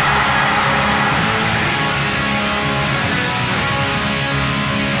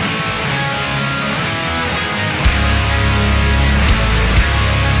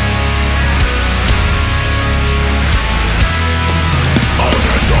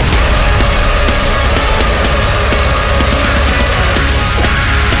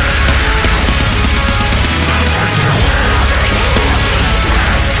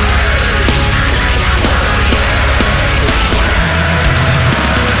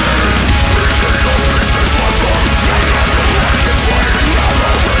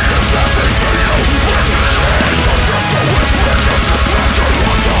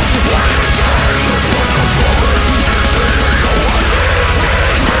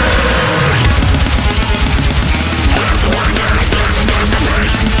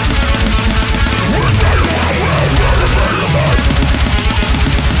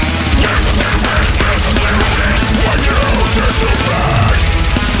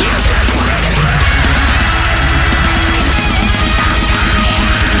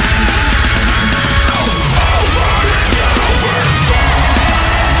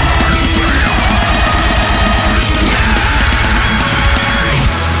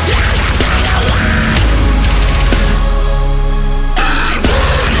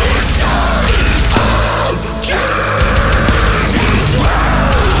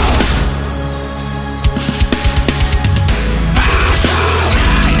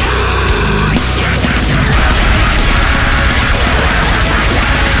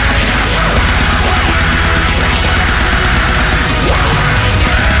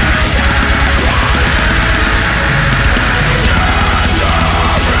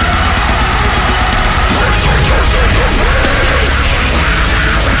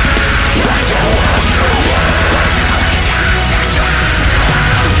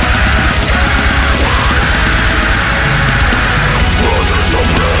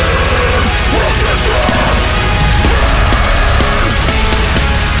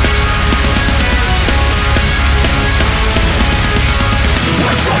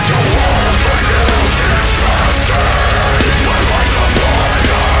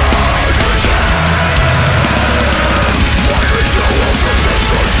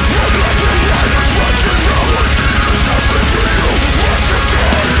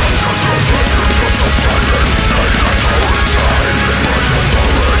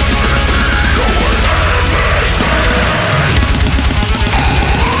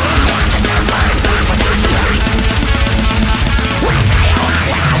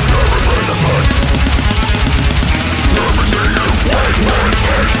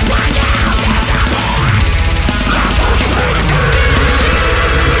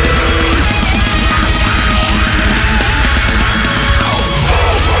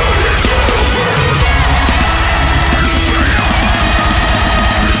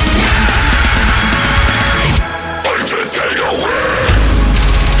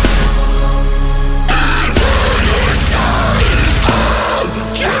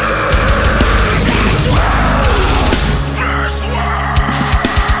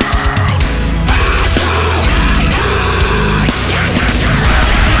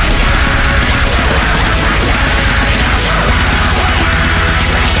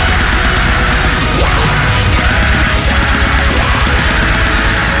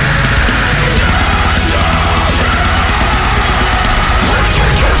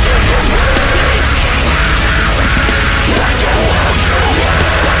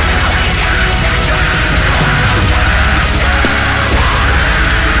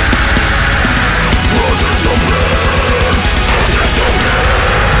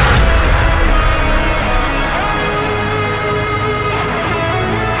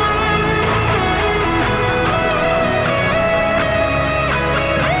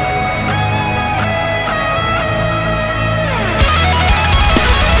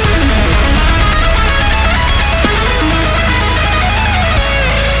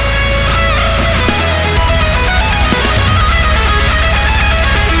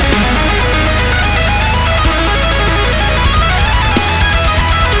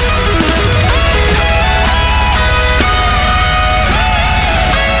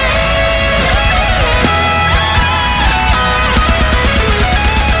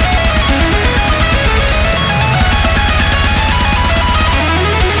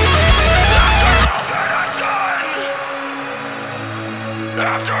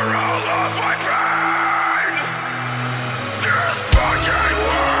 After all of my pain, this fucking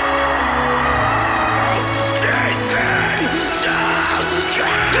world destined to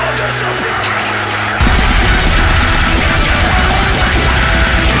disappear.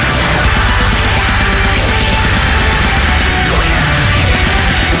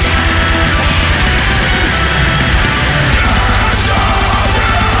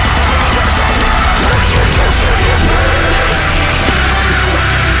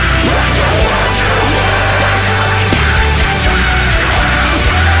 Let the world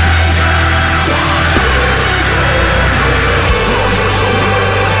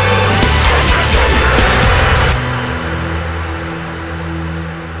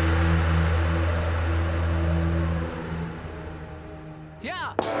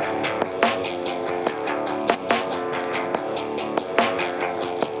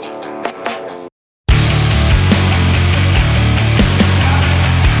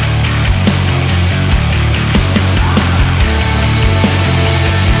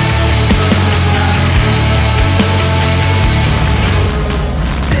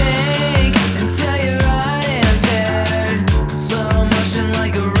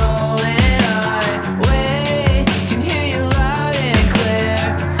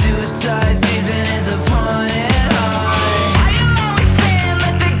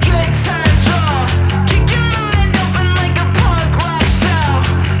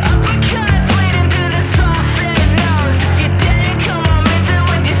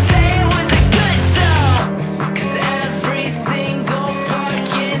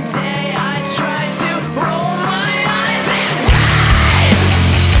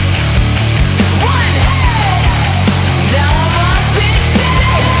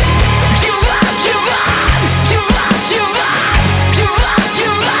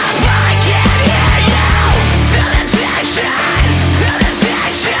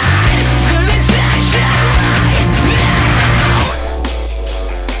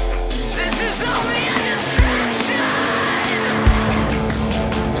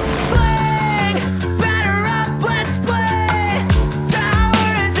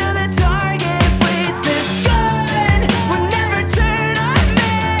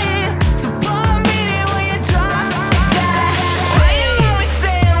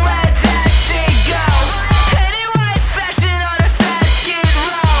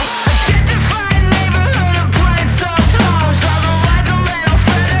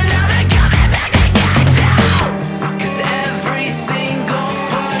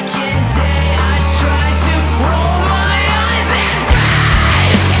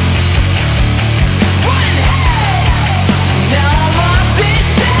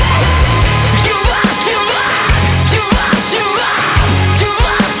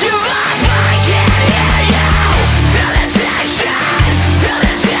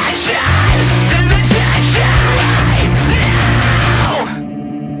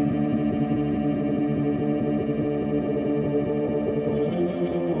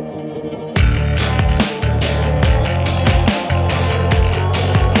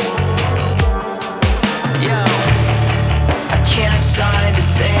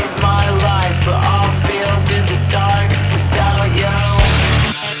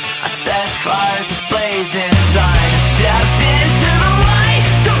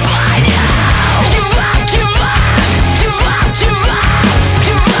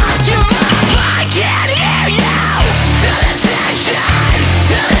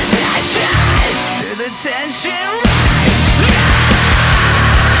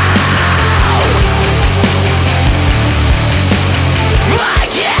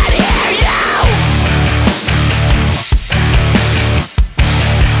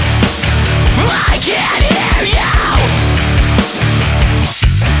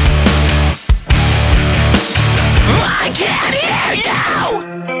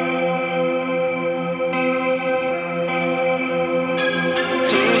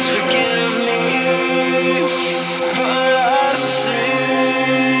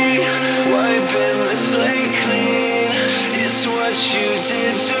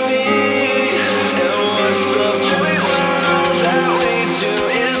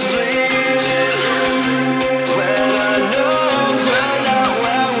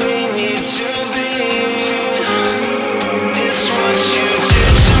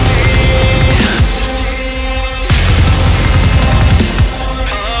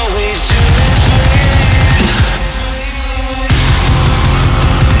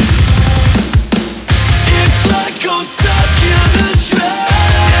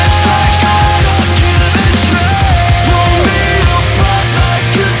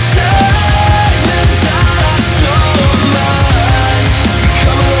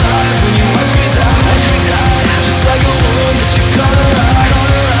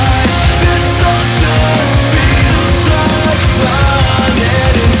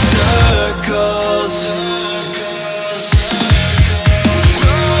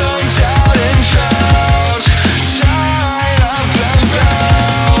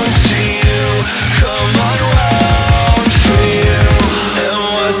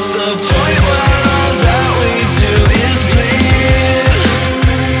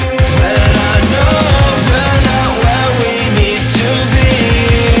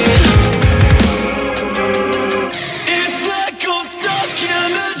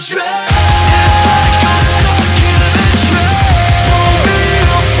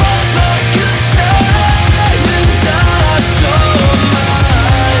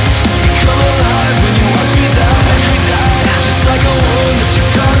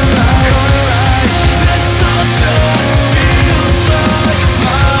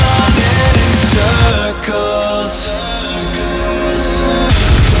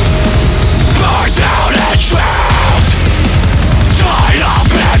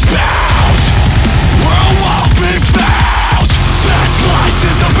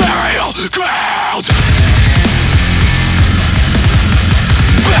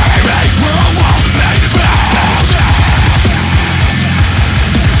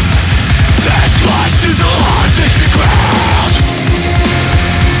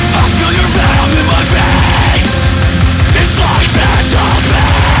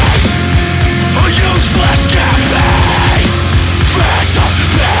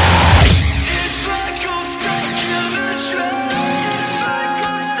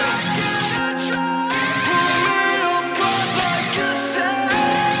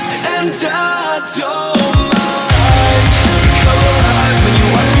and I don't mind. Come alive when you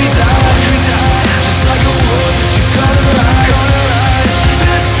watch me die, just like a wound that you cauterize.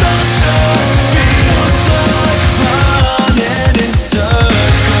 This all just feels like running in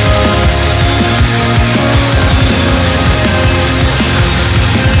circles.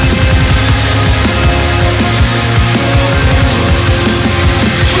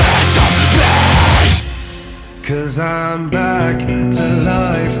 Cause I'm back to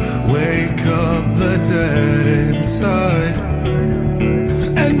life, wake up the dead inside,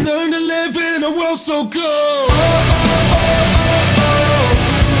 and learn to live in a world so cold.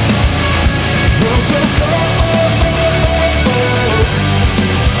 World so cold.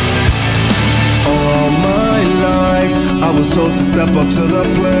 All my life I was told to step up to the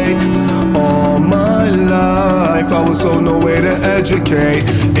plate. All my life I was told no way to educate.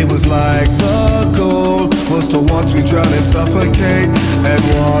 It was like the goal was to watch me drown and suffocate, and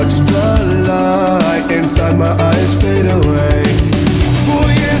watch the light inside my eyes fade away.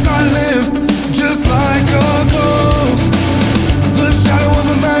 4 years I lived just like a ghost, the shadow of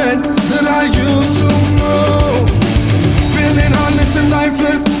a man that I used to know. Feeling heartless and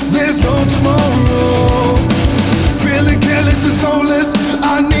lifeless, there's no tomorrow. Feeling careless and soulless,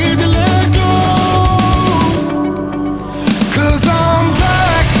 I need to let go. Cause I'm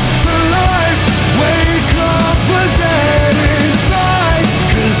back to life, wake up the dead inside.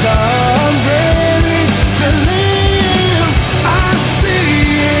 Cause I'm ready to live, I see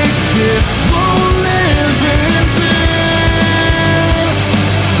it clear, won't live in fear.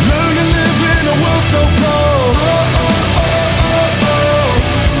 Learn to live in a world so cold.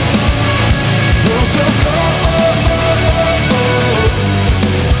 World so cold.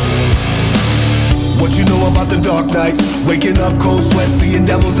 What you know about the dark nights? Waking up cold sweat, seeing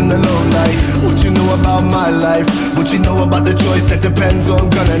devils in the low light. What you know about my life? What you know about the choice that depends on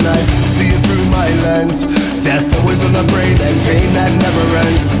gun and knife? See it through my lens. Death always on the brain and pain that never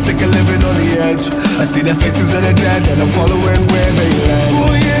ends. Sick of living on the edge. I see their faces of the dead and I'm following where they land.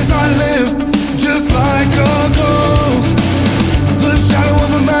 4 years I lived just like a ghost, the shadow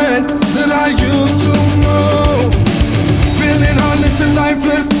of a man that I used to know. Feeling heartless and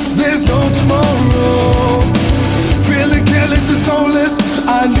lifeless, there's no tomorrow. Feeling careless and soulless,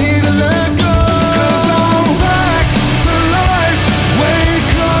 I need to let go. Cause I'm back to life,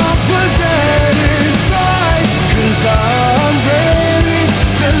 wake up the dead inside. Cause I'm ready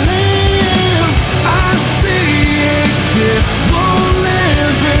to live, I see it clear, won't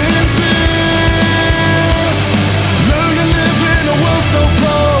live in fear. Learn to live in a world so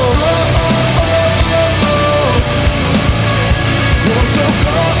cold. World so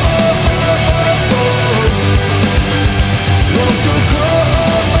cold. World so cold.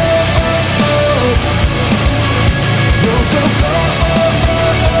 World so cold.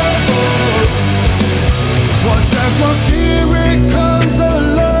 Watch as my spirit comes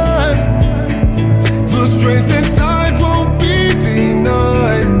alive. The strength inside won't be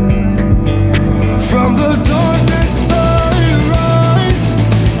denied. From the darkness I rise.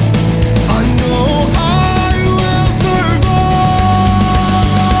 I know I will survive.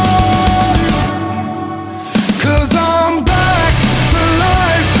 Cause I'm back to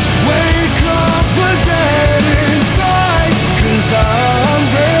life, wake up the dead inside. Cause I'm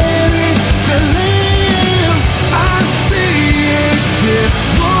ready to live, I see it clear,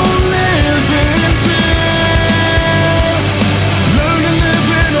 won't live in fear. Learn to live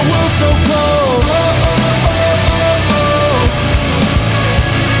in a world so cold.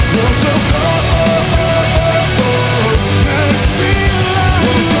 World so cold. Can't feel like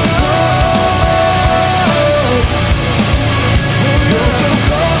world so cold. World so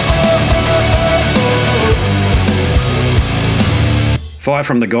cold. Fire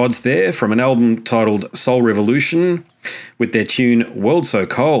from the Gods there, from an album titled Soul Revolution, with their tune World So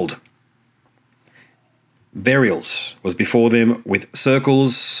Cold. Burials was before them with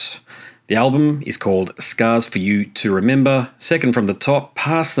Circles. The album is called Scars for You to Remember. Second from the top,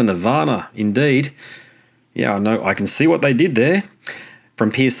 past the Nirvana, indeed. Yeah, I know, I can see what they did there.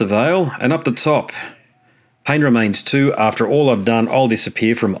 From Pierce the Veil, and up the top, Pain Remains 2, After All I've Done, I'll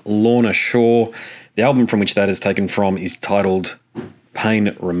Disappear, from Lorna Shore. The album from which that is taken from is titled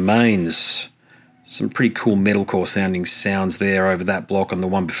Pain Remains. Some pretty cool metalcore sounding sounds there over that block on the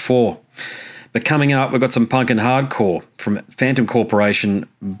one before. But coming up, we've got some punk and hardcore from Phantom Corporation,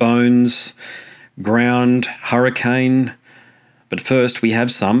 Bones, Ground, Hurricane. But first, we have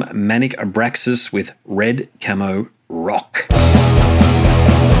some Manic Abraxas with Red Camo Rock.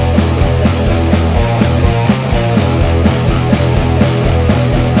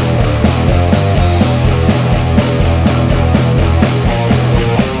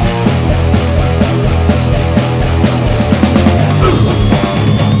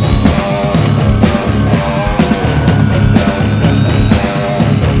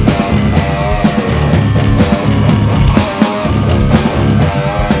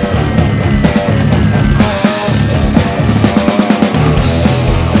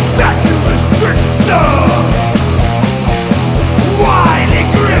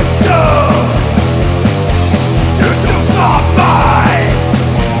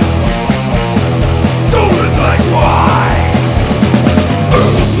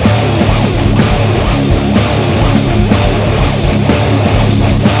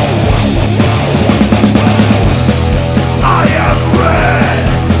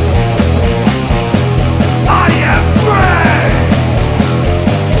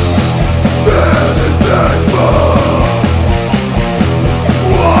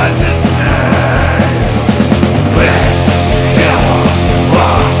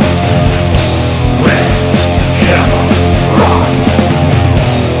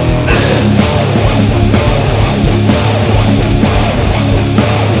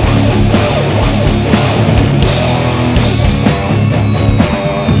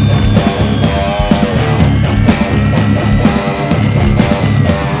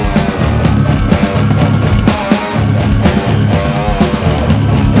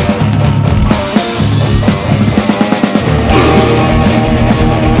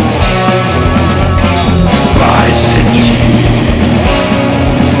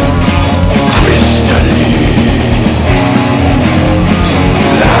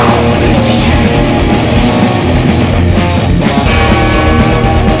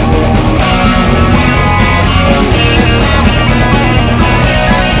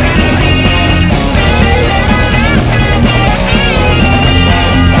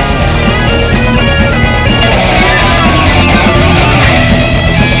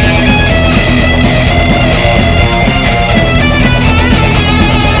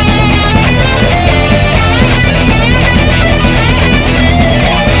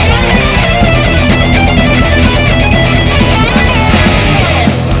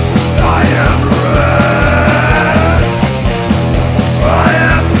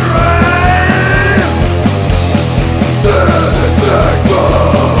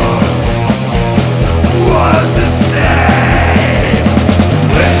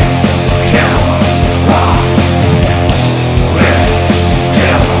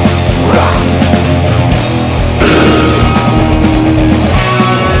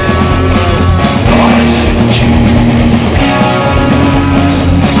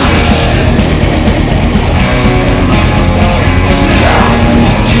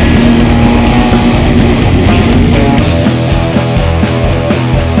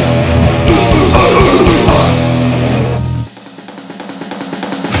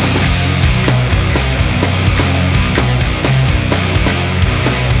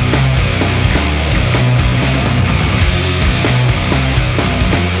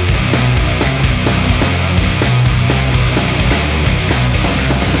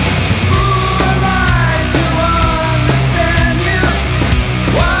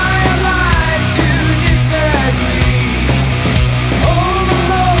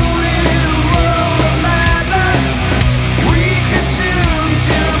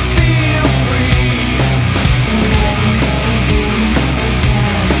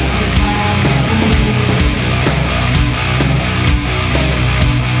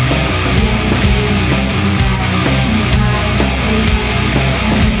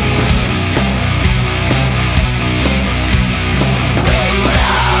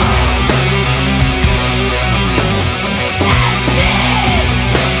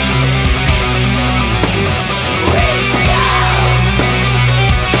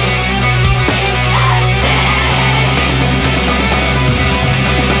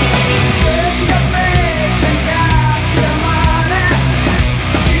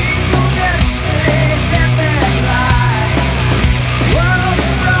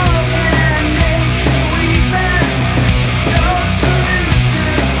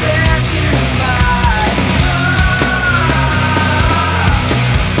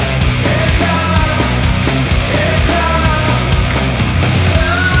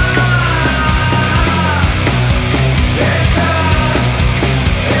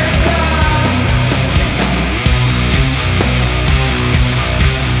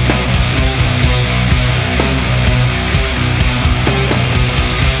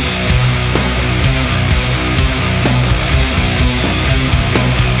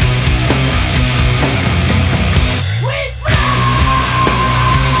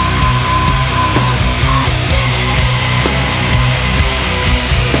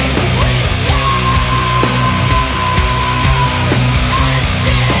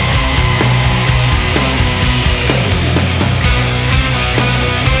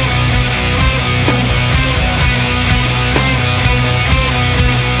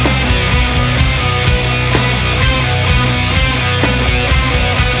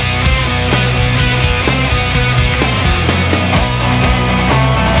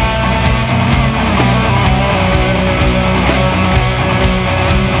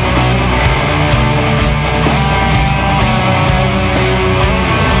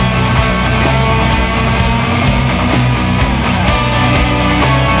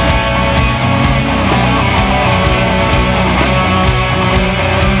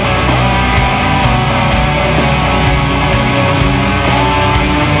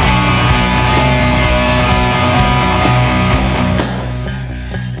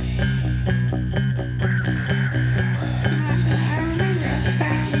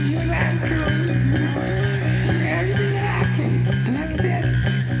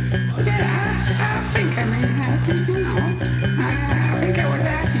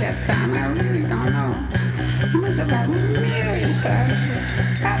 that time, I really don't know. It must have been a million times.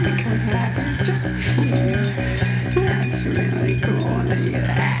 That becomes happy. It's just here. That's really cool. And then you get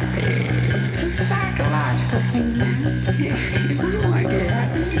happy. It's a psychological thing, man. If you want to get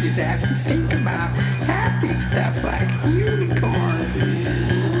happy, you just have to think about happy stuff like unicorns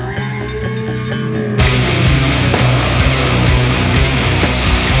and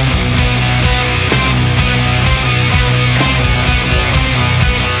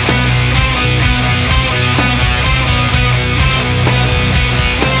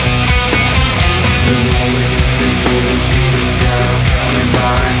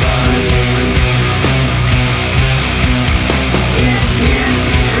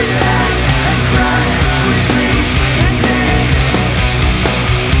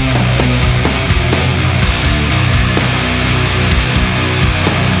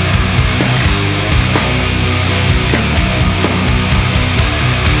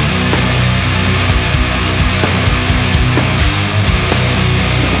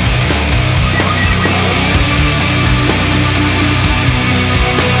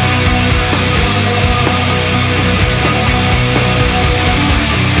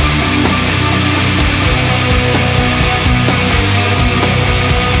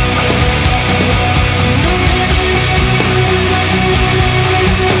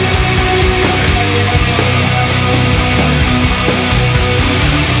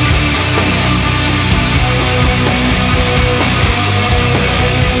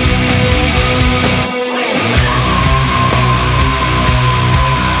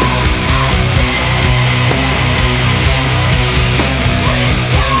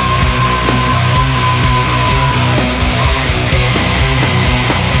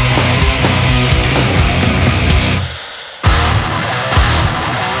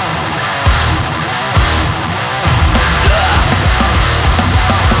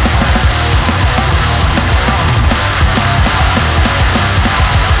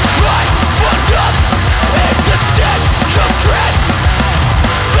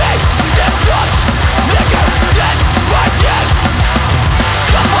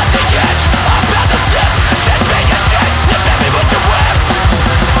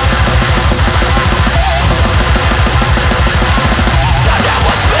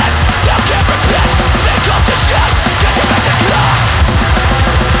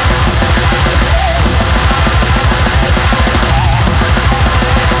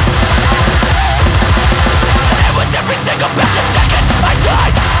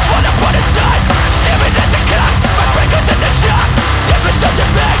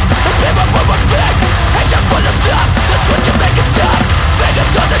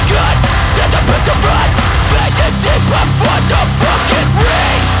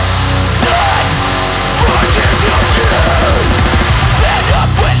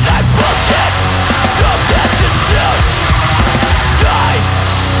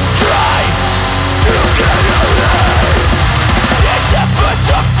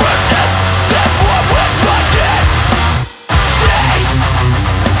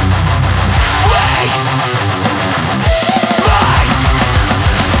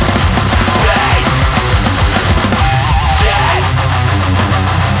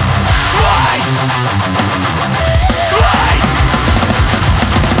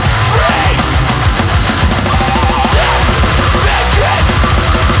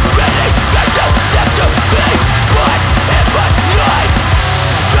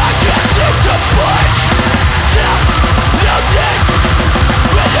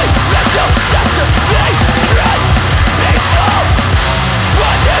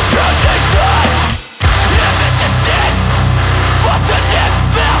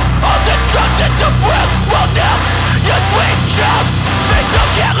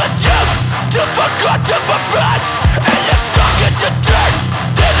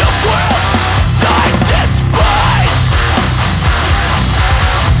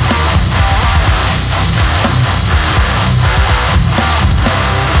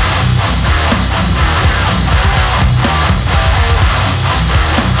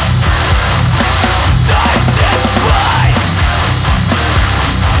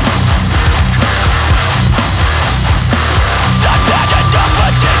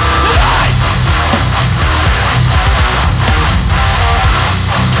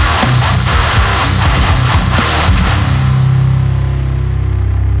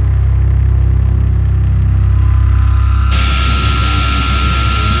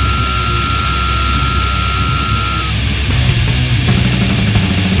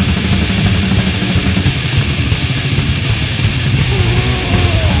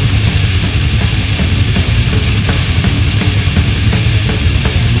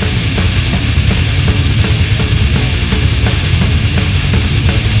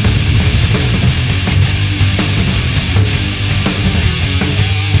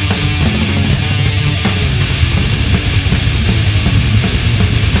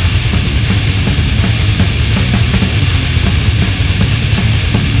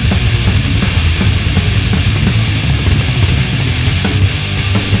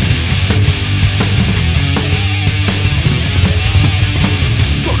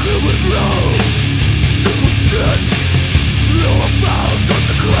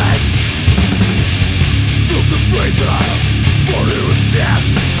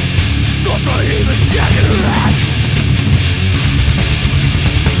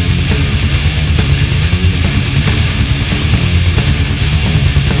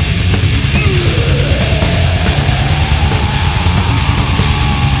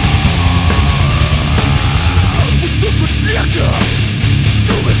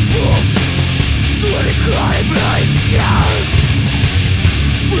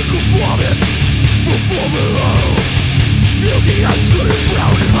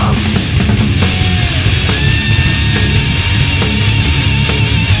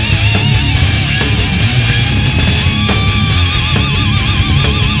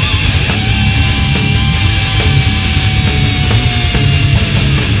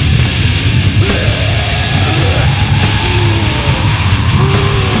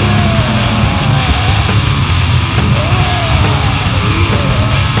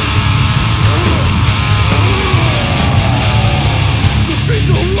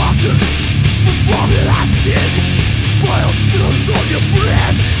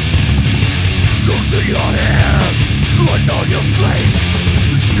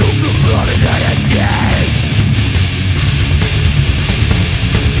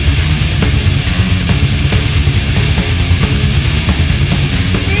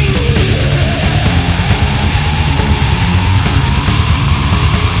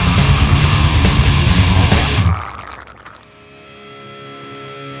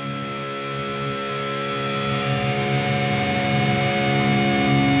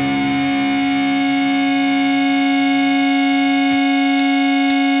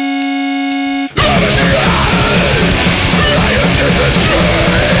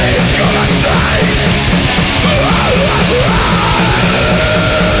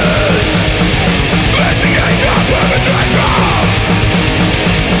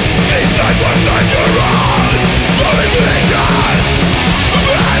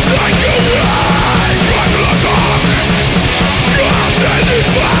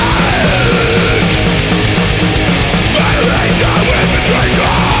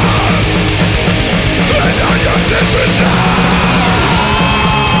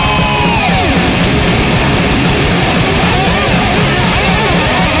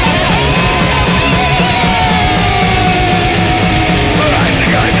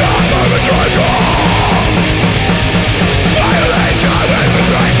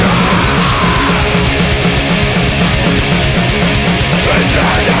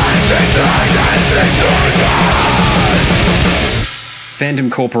Phantom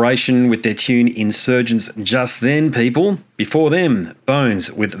Corporation with their tune Insurgents just then, people. Before them,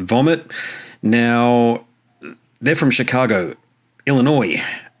 Bones with Vomit. Now, they're from Chicago, Illinois,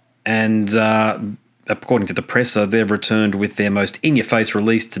 and according to the presser, they've returned with their most in-your-face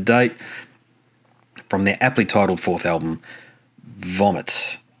release to date from their aptly titled fourth album,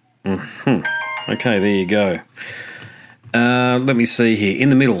 Vomit. Okay, there you go. Let me see here. In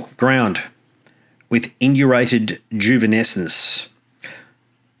the middle, Ground with Indurated Juvenescence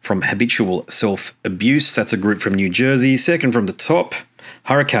from Habitual Self-Abuse. That's a group from New Jersey. Second from the top,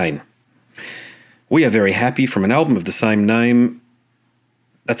 Hurricane. We Are Very Happy from an album of the same name.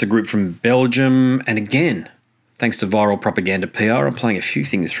 That's a group from Belgium. And again, thanks to Viral Propaganda PR, I'm playing a few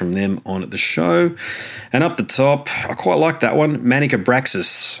things from them on the show. And up the top, I quite like that one, Manic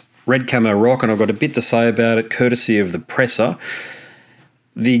Abraxas, Red Camo Rock, and I've got a bit to say about it, courtesy of the presser.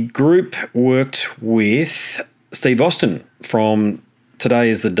 The group worked with Steve Austin from Today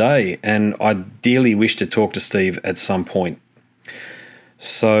Is the Day, and I dearly wish to talk to Steve at some point.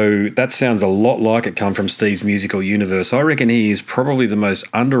 So that sounds a lot like it come from Steve's musical universe. I reckon he is probably the most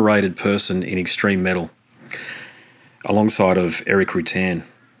underrated person in extreme metal, alongside of Eric Rutan.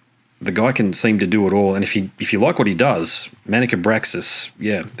 The guy can seem to do it all, and if you like what he does, Manic Abraxas,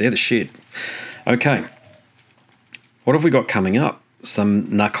 yeah, they're the shit. Okay, what have we got coming up? Some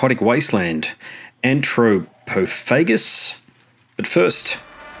Narcotic Wasteland, Anthropophagus. But first,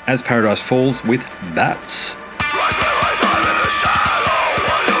 As Paradise Falls with Bats.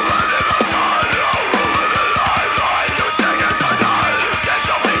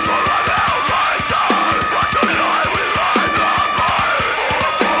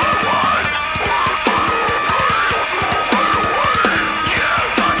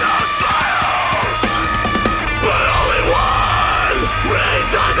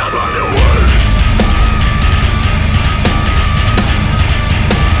 Above the worst.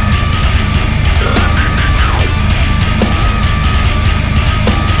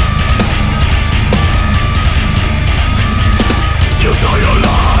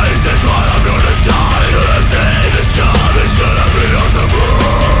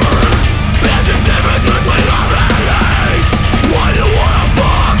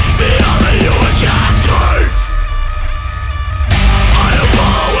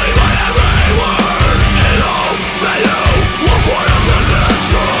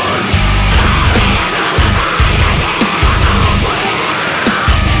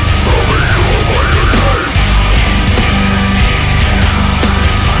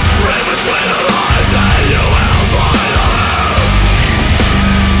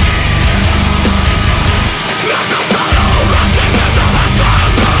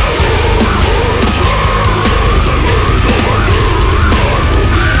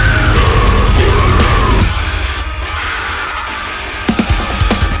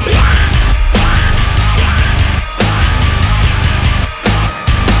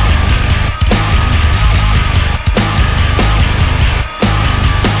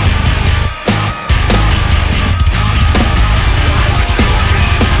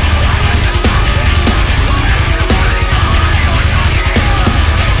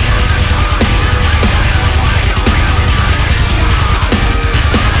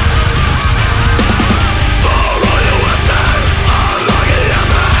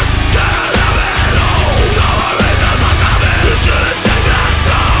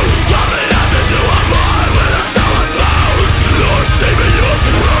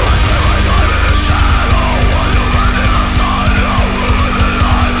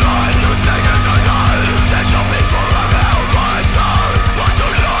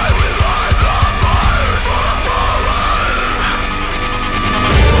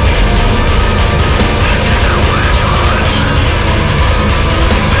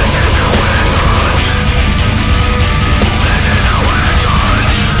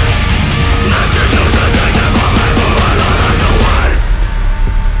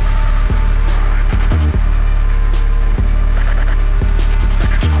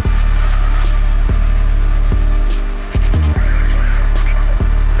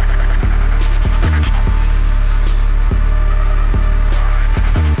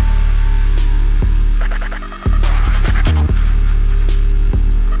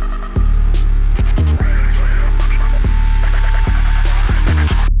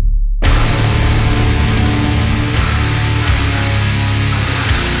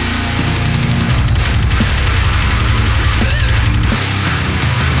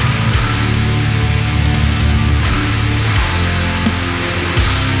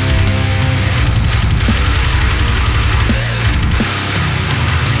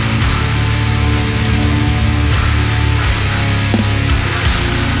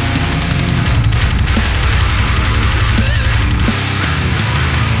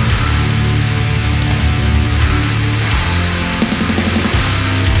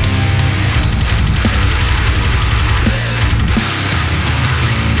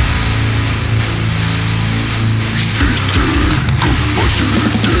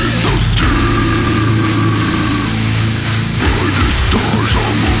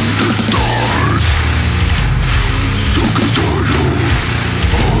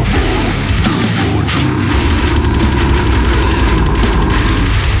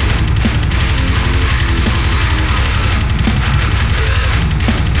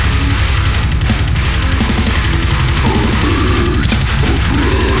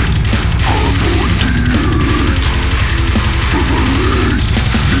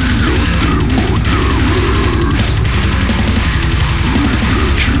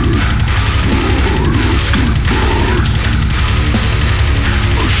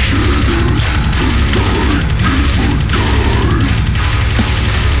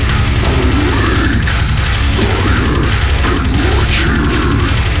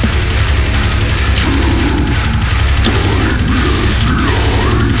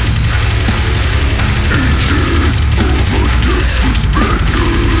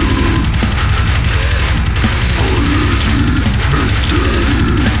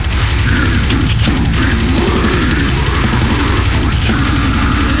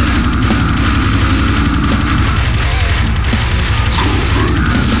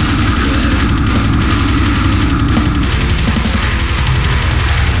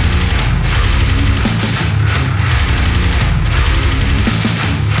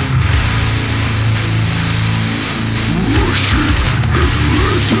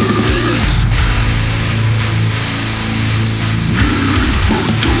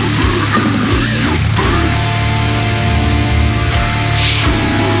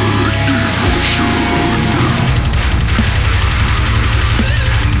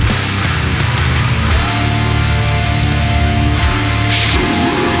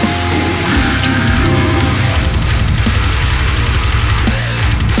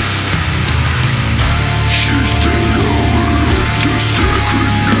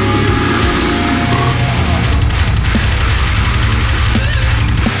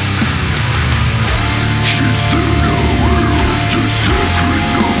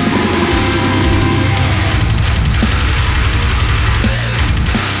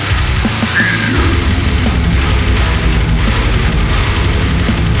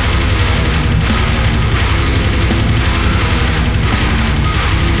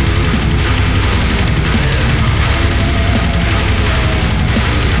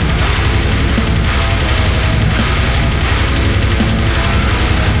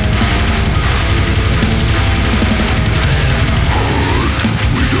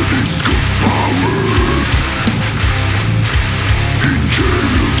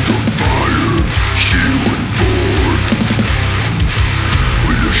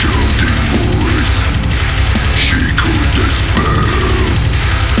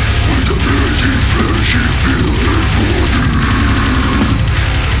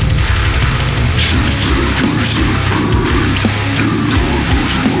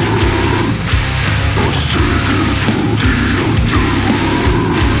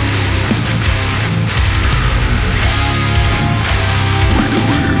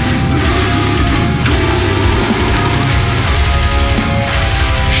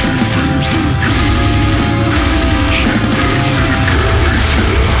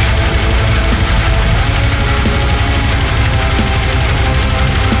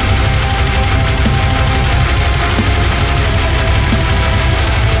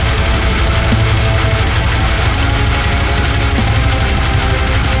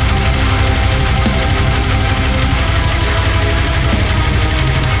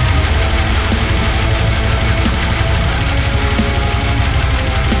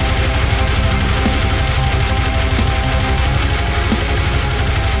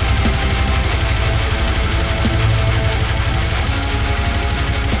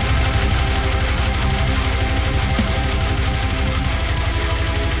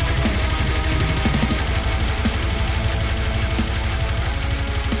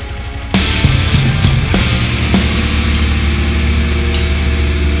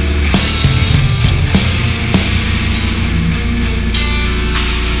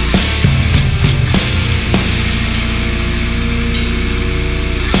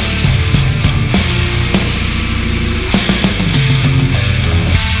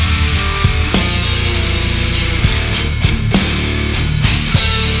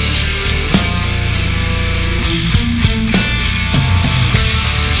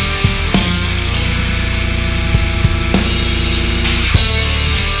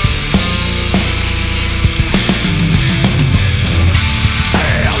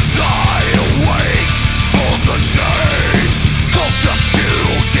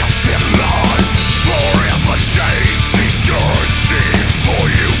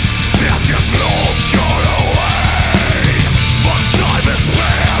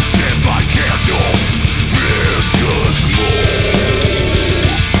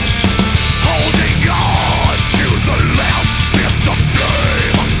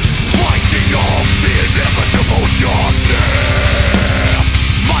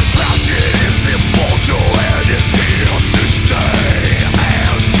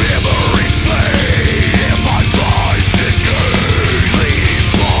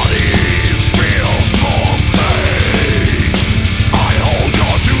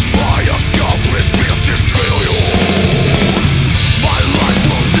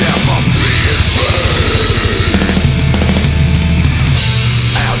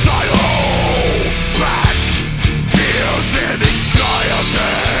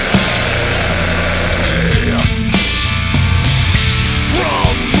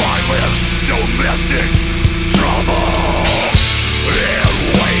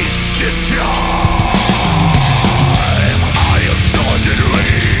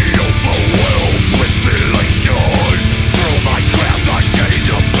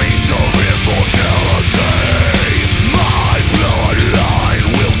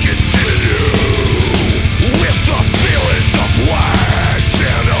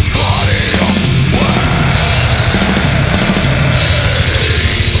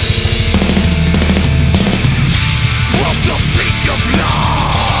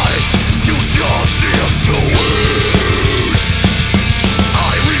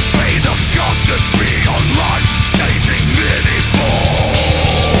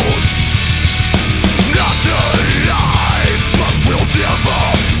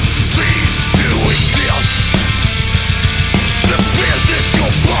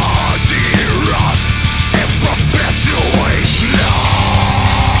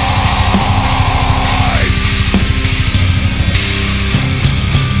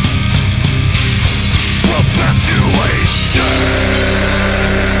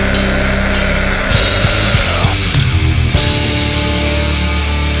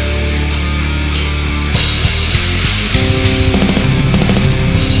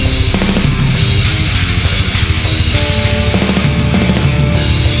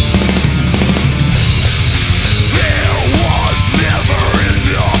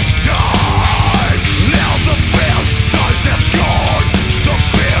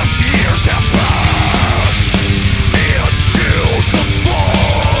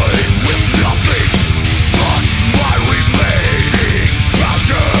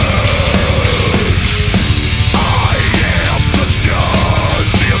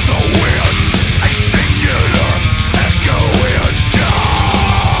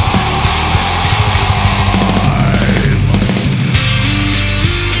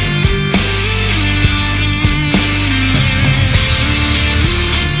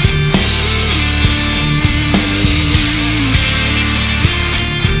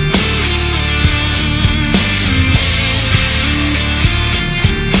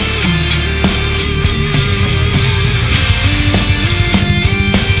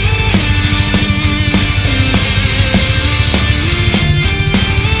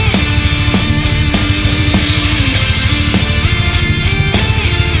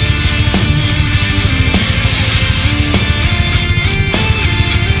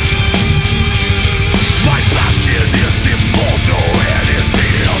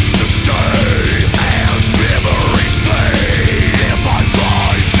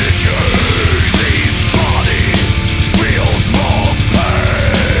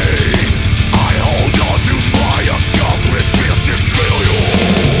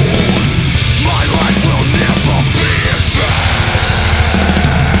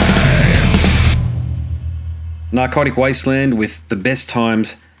 Narcotic Wasteland with The Best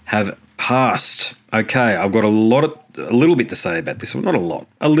Times Have Passed. Okay, I've got a little bit to say about this one. Not a lot.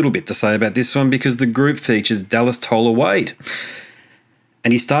 A little bit to say about this one because the group features Dallas Toller Wade.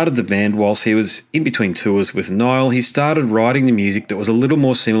 And he started the band whilst he was in between tours with Nile. He started writing the music that was a little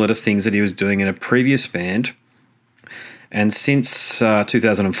more similar to things that he was doing in a previous band. And since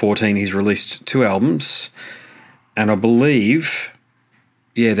 2014, he's released 2 albums. And I believe,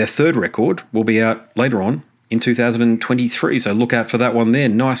 their third record will be out later on in 2023. So look out for that one there.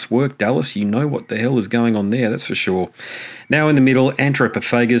 Nice work, Dallas. You know what the hell is going on there, that's for sure. Now in the middle,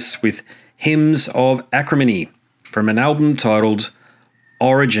 Anthropophagus with Hymns of Acrimony from an album titled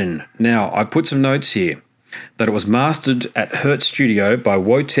Origin. Now, I've put some notes here that it was mastered at Hurt Studio by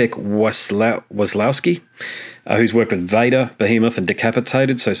Wojtek Waslowski, who's worked with Vader, Behemoth and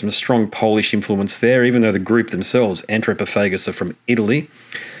Decapitated, so some strong Polish influence there, even though the group themselves, Anthropophagus, are from Italy.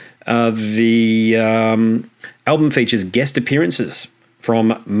 The album features guest appearances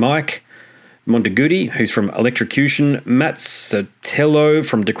from Mike Monteguti, who's from Electrocution, Matt Sotelo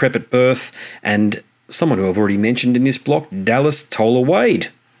from Decrepit Birth, and someone who I've already mentioned in this block, Dallas Toller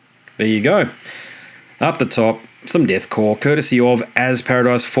Wade. There you go. Up the top, some deathcore, courtesy of As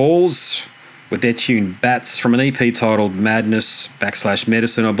Paradise Falls, with their tune Bats from an EP titled Madness /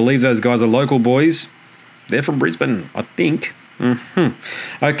 Medicine. I believe those guys are local boys. They're from Brisbane, I think.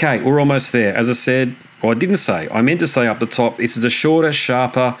 Okay, we're almost there. As I said, I didn't say, I meant to say up the top, this is a shorter,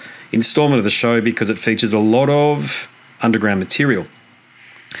 sharper installment of the show because it features a lot of underground material.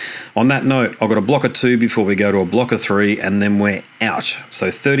 On that note, I've got a block of 2 before we go to a block of 3, and then we're out.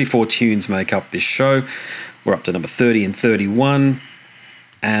 So 34 tunes make up this show. We're up to number 30 and 31,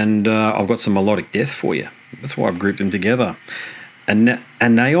 and I've got some melodic death for you. That's why I've grouped them together.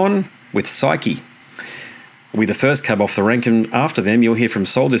 Anayon with Psyche will be the first cab off the rank, and after them you'll hear from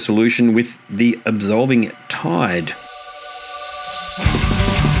Soul Dissolution with The Absolving Tide.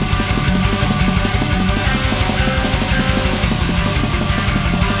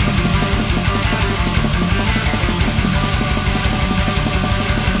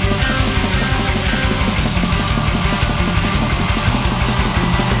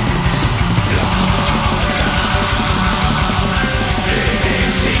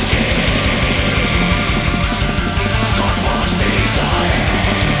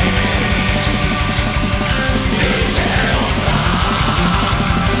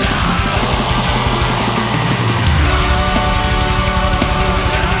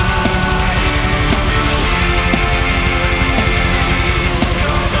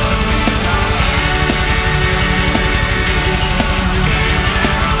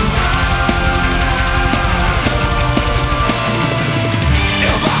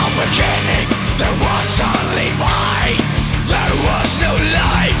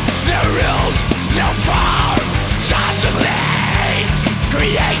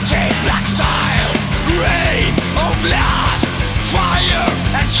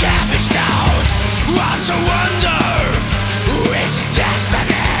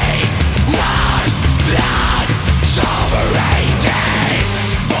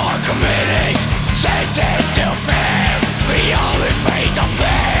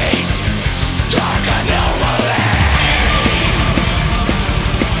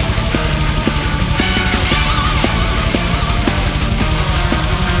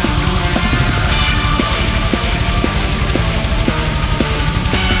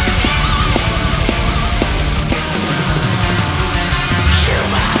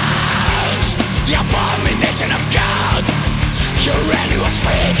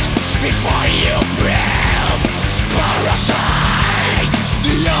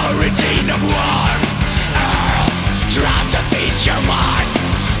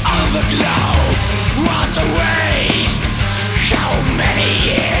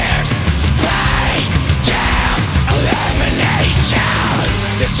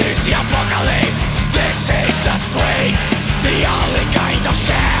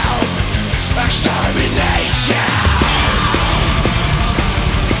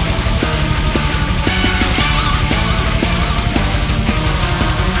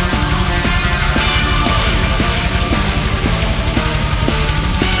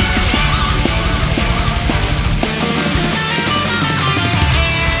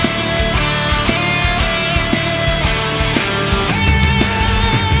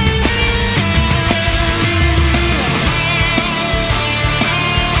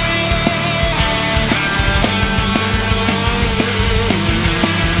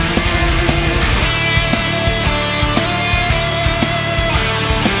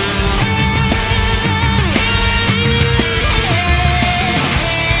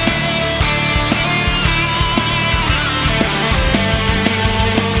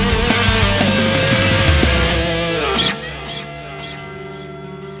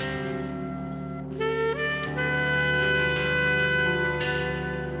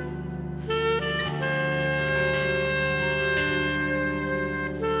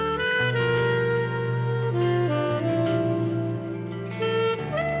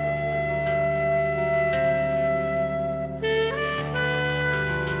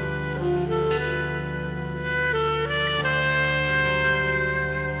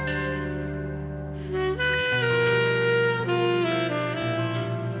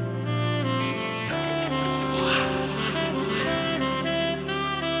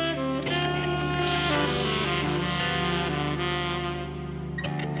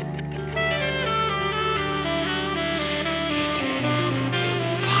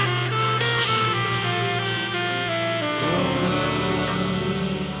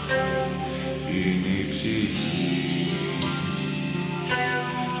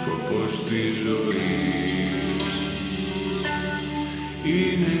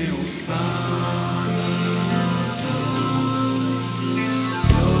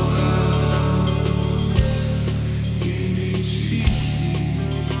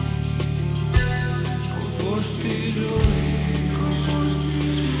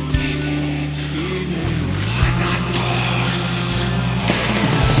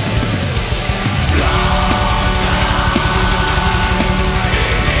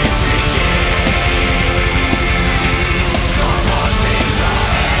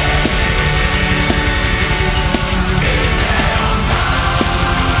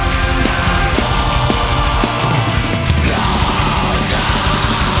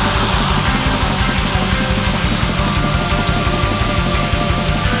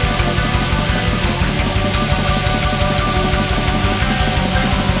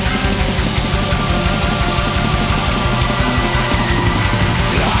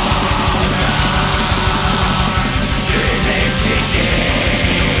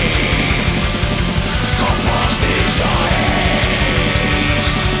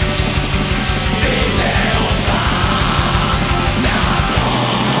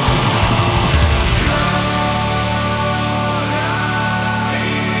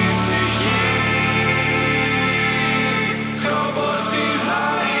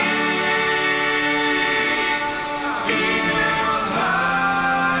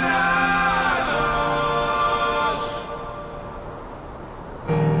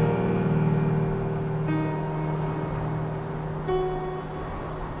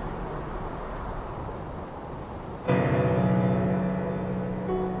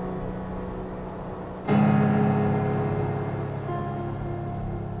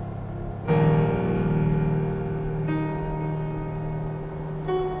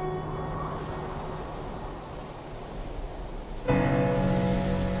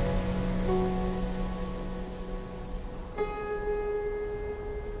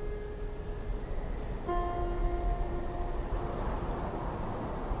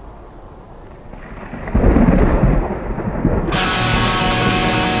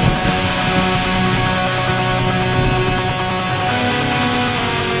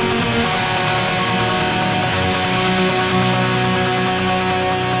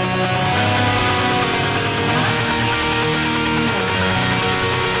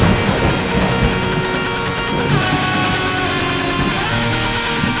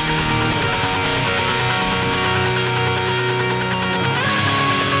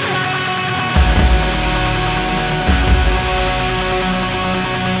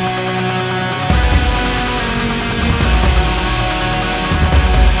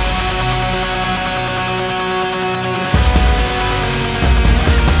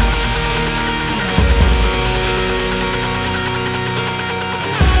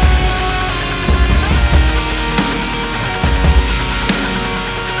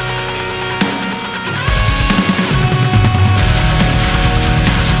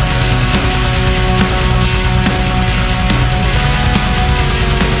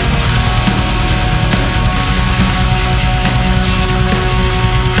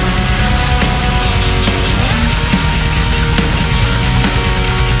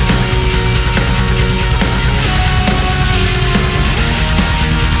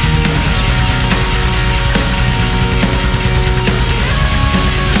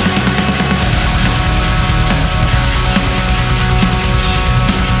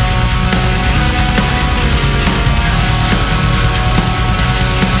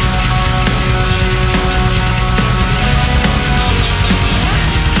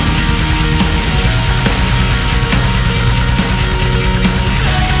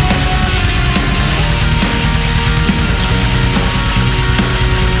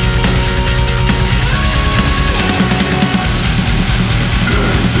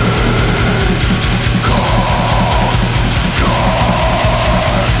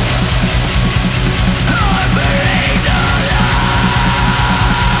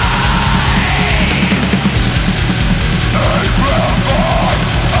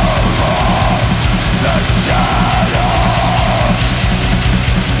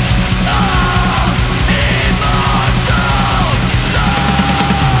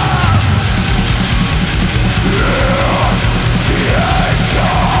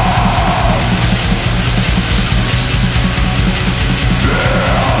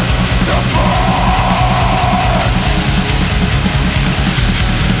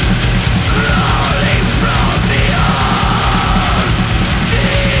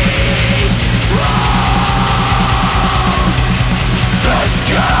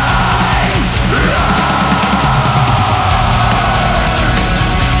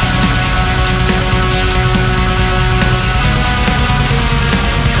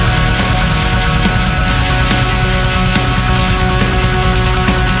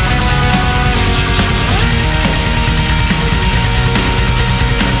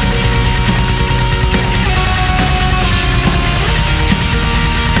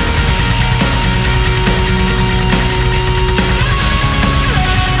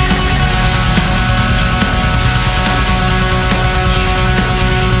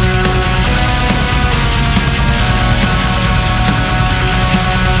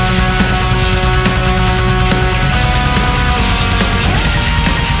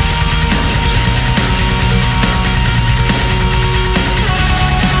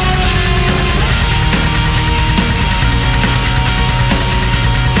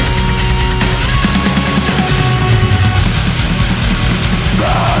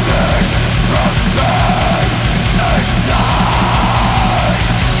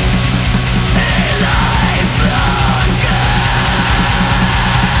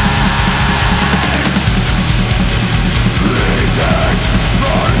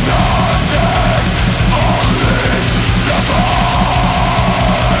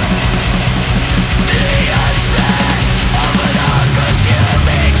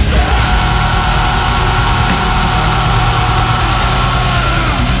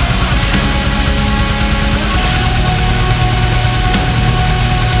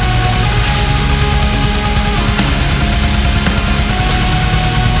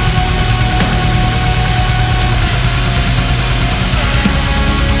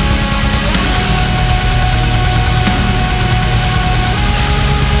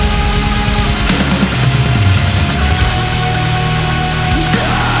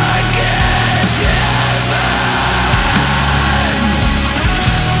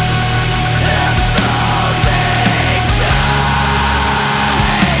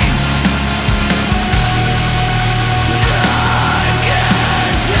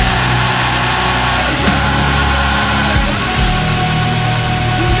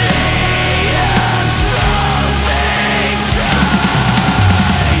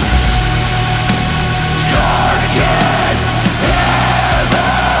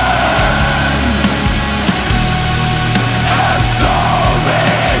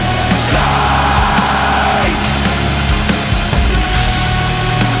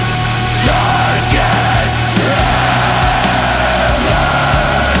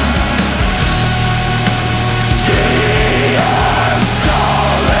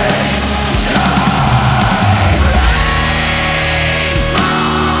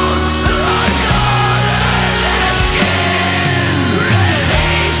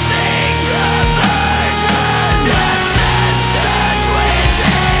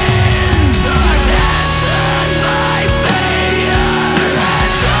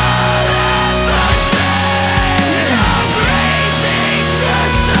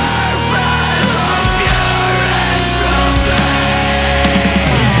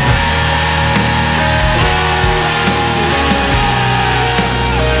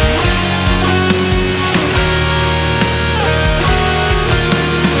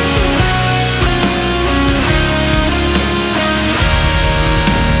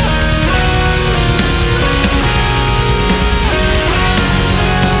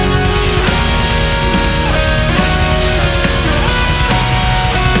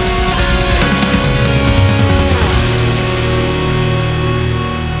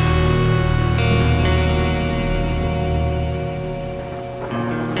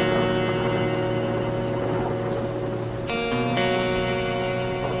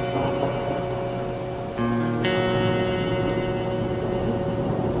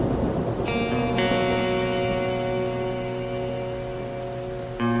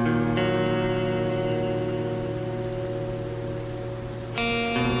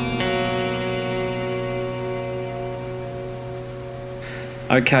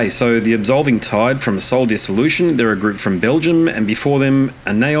 Okay, so The Absolving Tide from Soul Dissolution. They're a group from Belgium, and before them,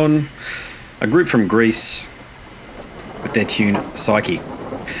 Aneon, a group from Greece, with their tune Psyche.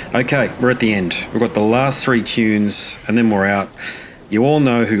 Okay, we're at the end. We've got the last 3 tunes, and then we're out. You all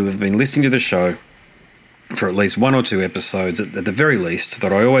know who have been listening to the show for at least 1 or 2 episodes, at the very least,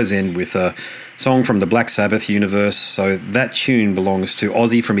 that I always end with a song from the Black Sabbath universe. So that tune belongs to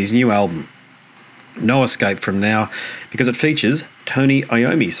Ozzy from his new album, No Escape From Now, because it features Tony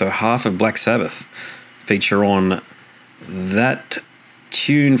Iommi, so half of Black Sabbath feature on that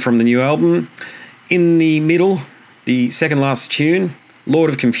tune from the new album. In the middle, the second last tune, Lord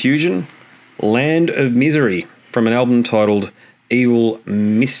of Confusion, Land of Misery, from an album titled Evil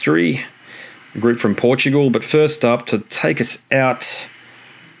Mystery, a group from Portugal. But first up, to take us out,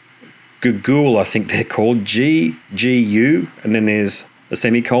 Gugul, I think they're called, G-G-U, and then there's a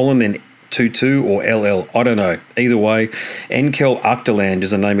semicolon, then 22 or LL, I don't know. Either way, Enkel Achterland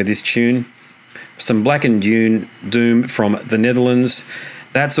is the name of this tune. Some Black and Doom from the Netherlands.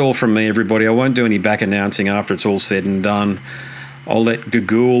 That's all from me, everybody. I won't do any back announcing after it's all said and done. I'll let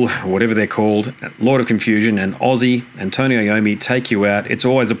Gugul, whatever they're called, Lord of Confusion, and Ozzy and Tony Iommi take you out. It's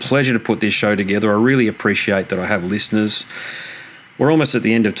always a pleasure to put this show together. I really appreciate that I have listeners. We're almost at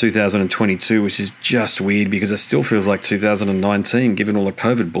the end of 2022, which is just weird because it still feels like 2019, given all the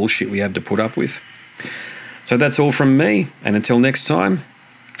COVID bullshit we have to put up with. So that's all from me, and until next time,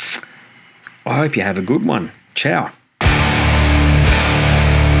 I hope you have a good one. Ciao.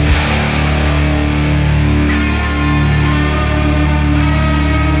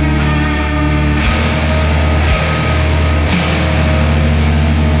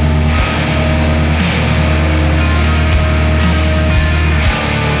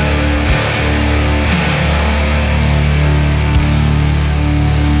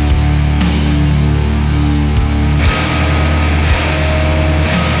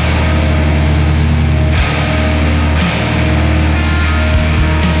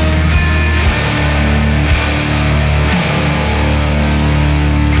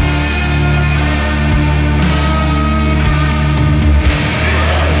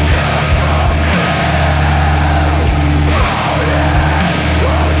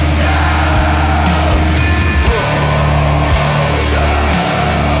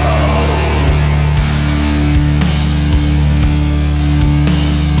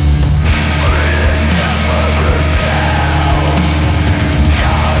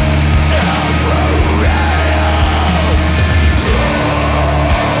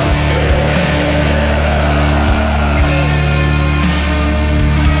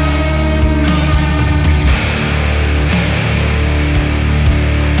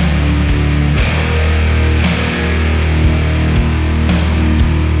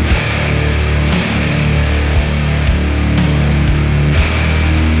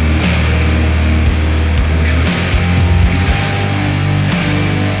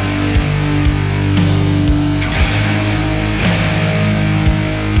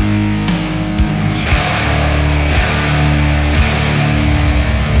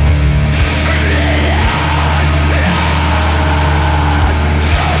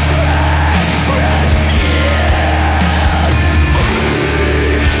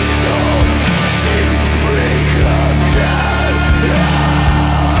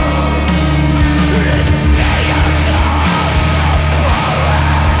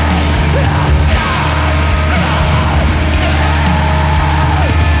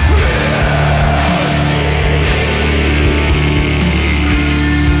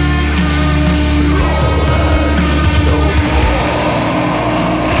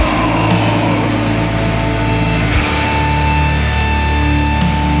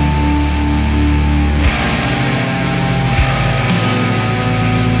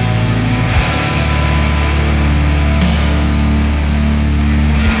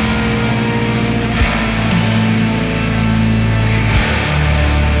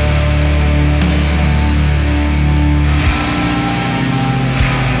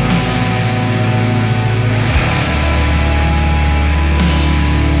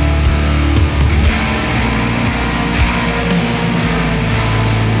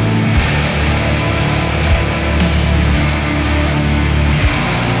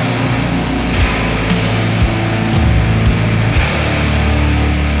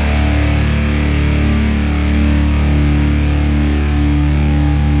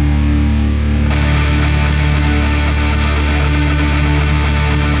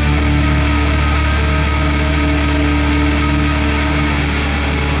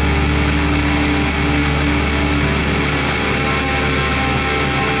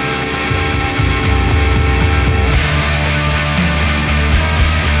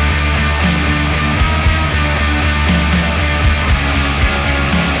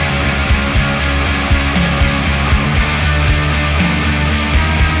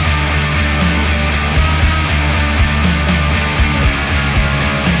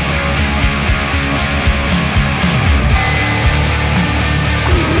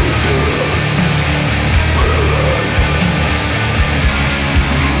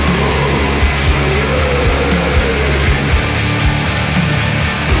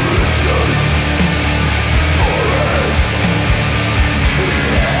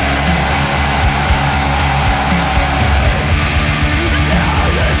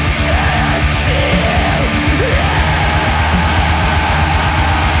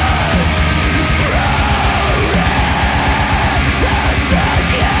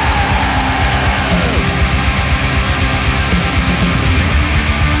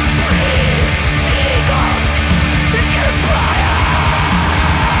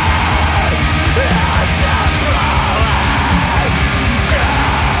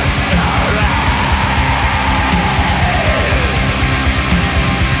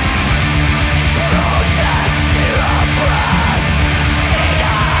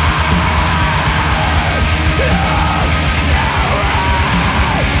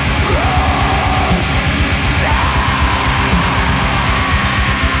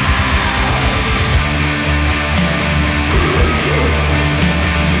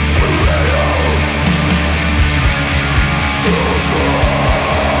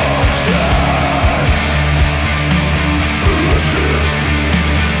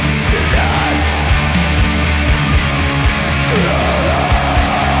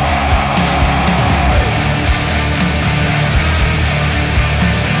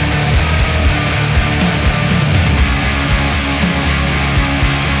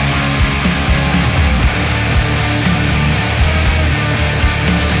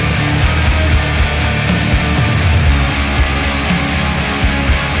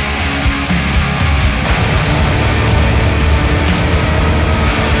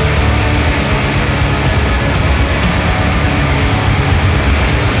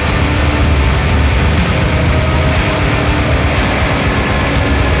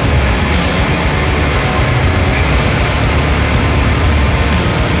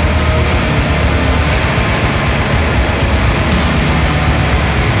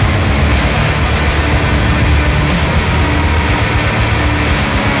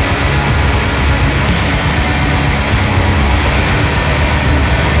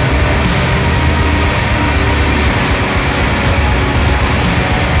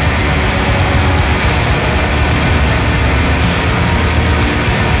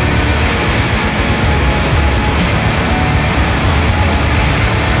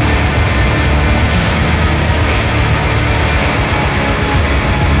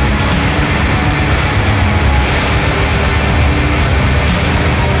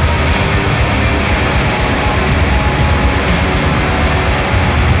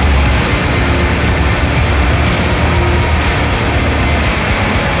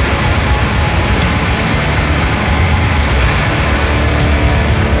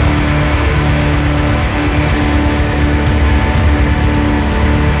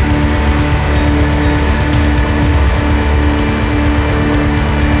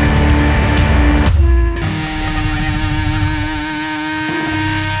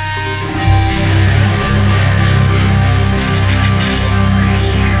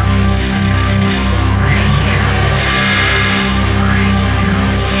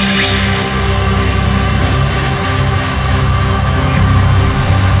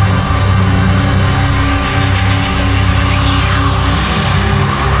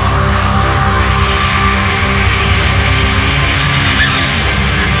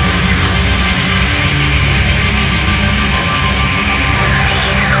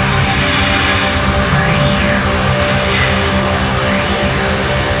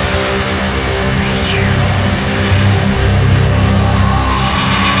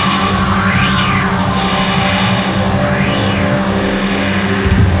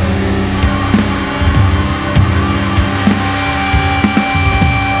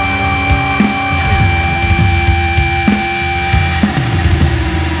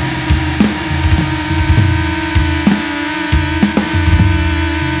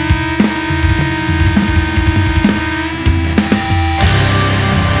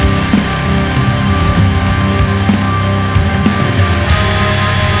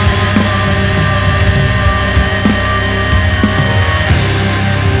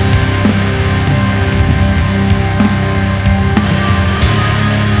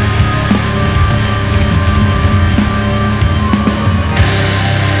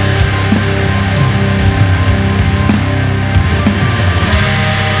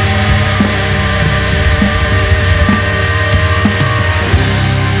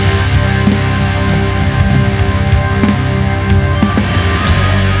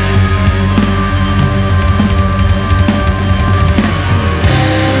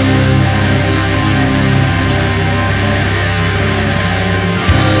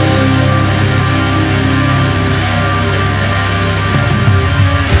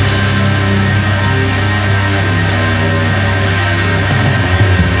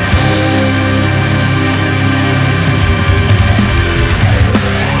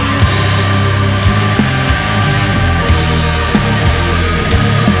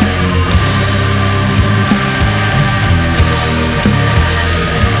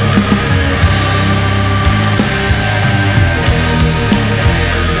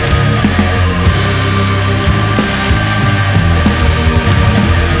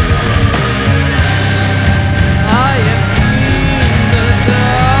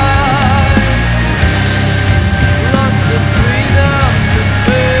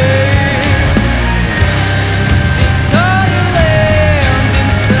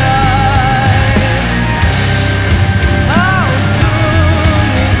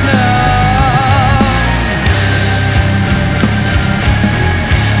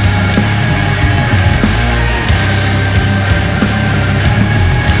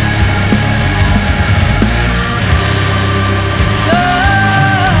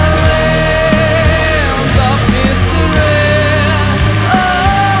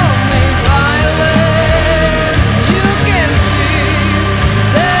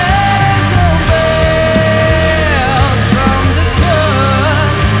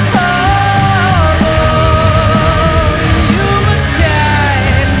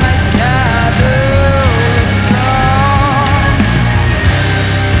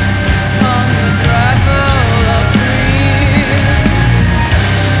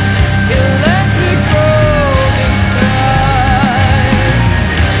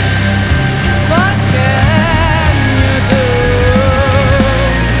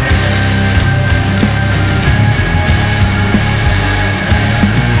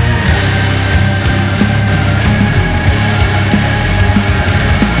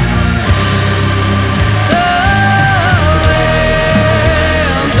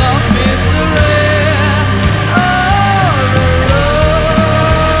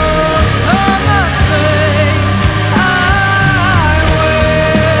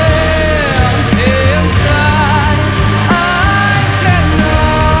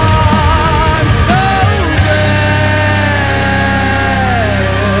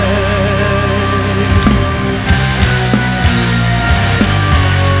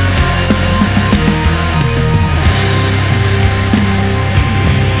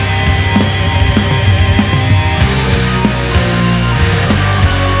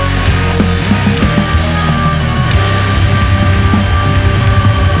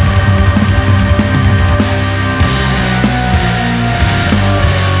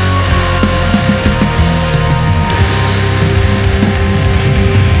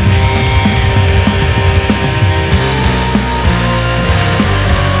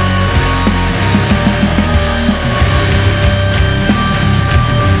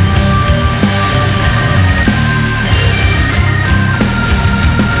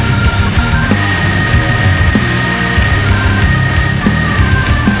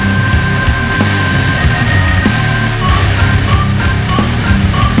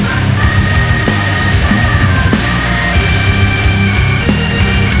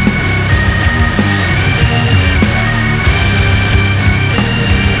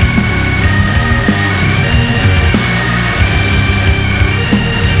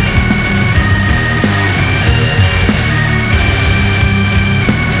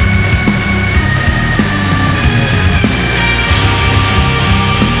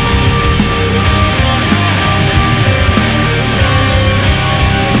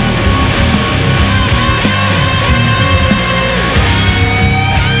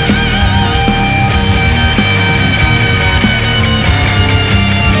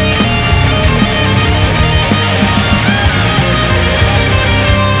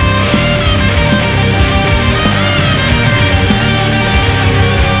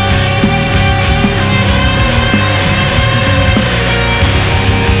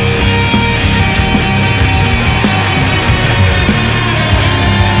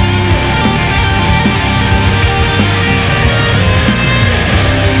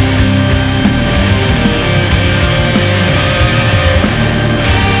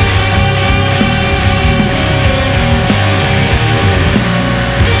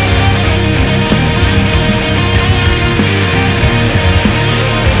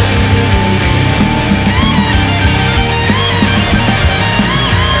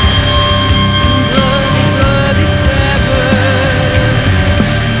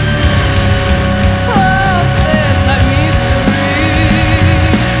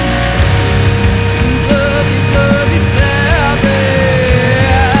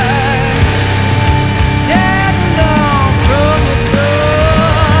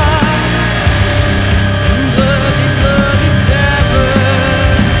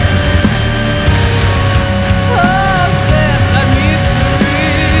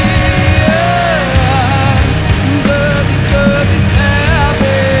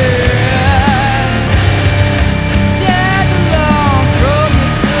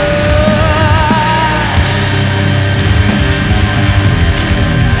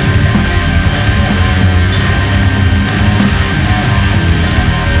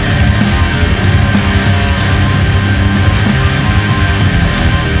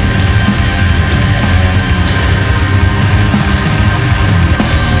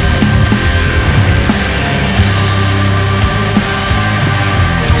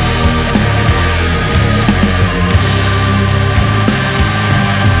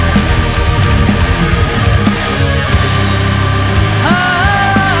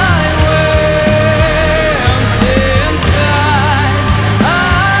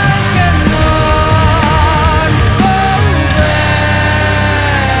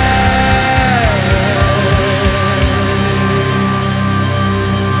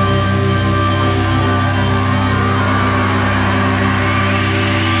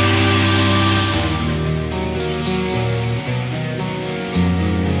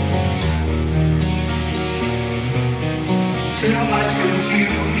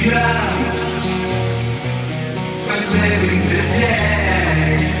 Again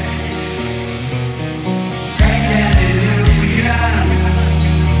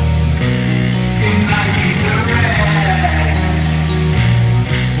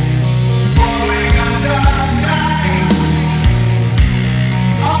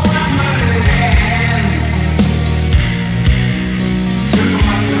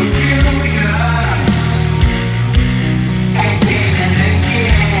and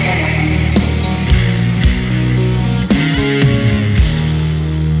again.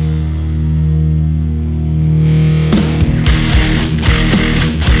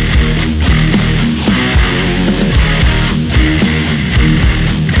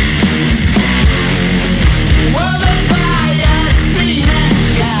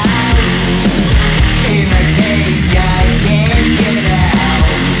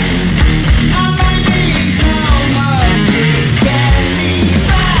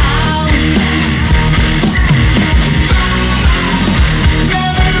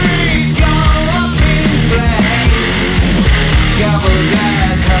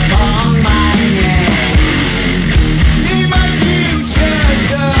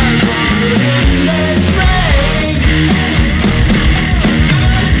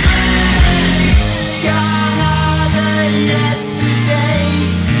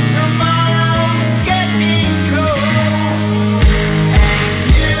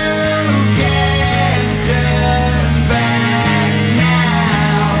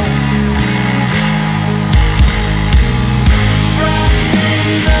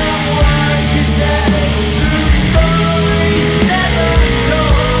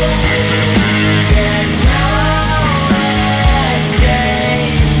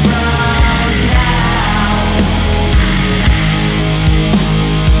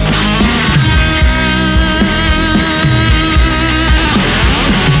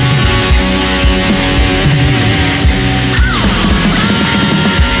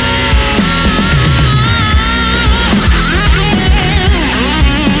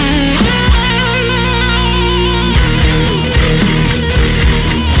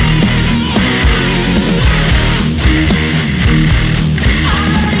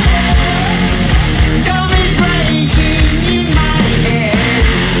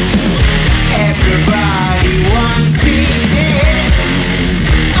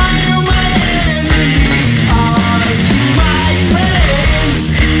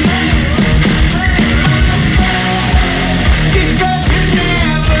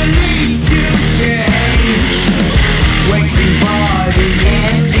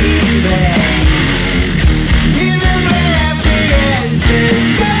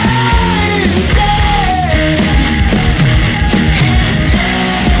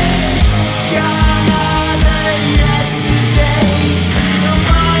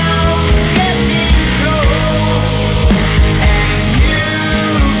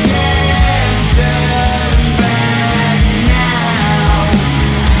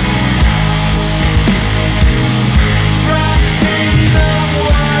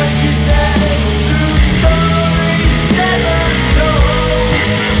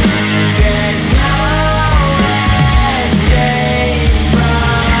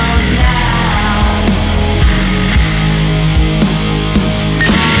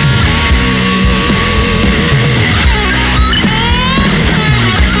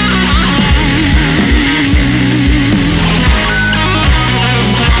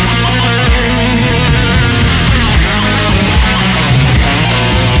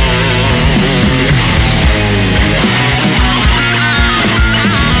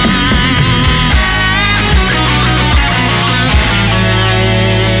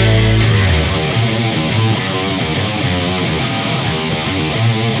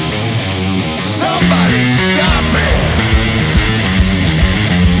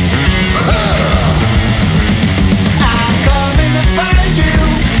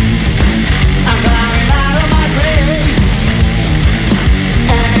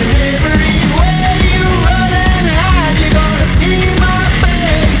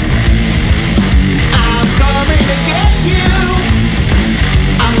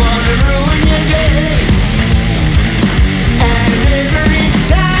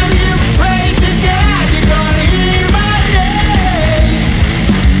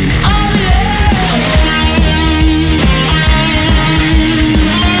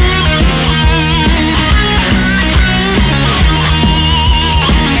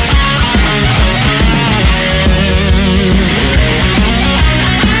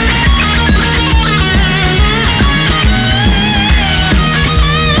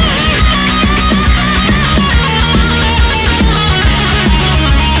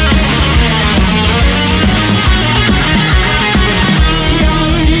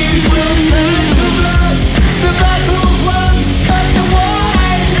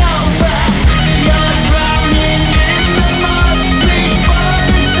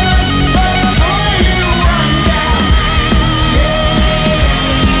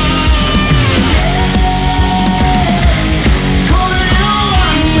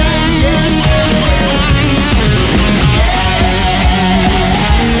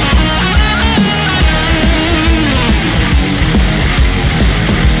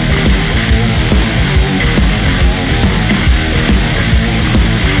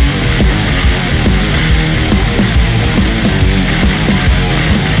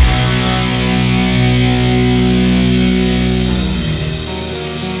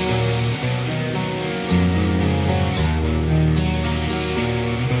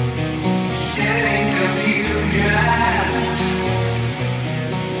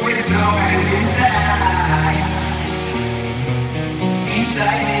 going inside.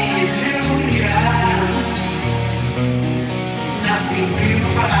 Inside the illusion, nothing will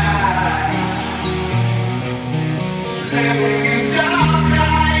find. There will be dark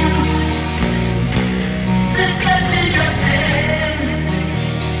nights. This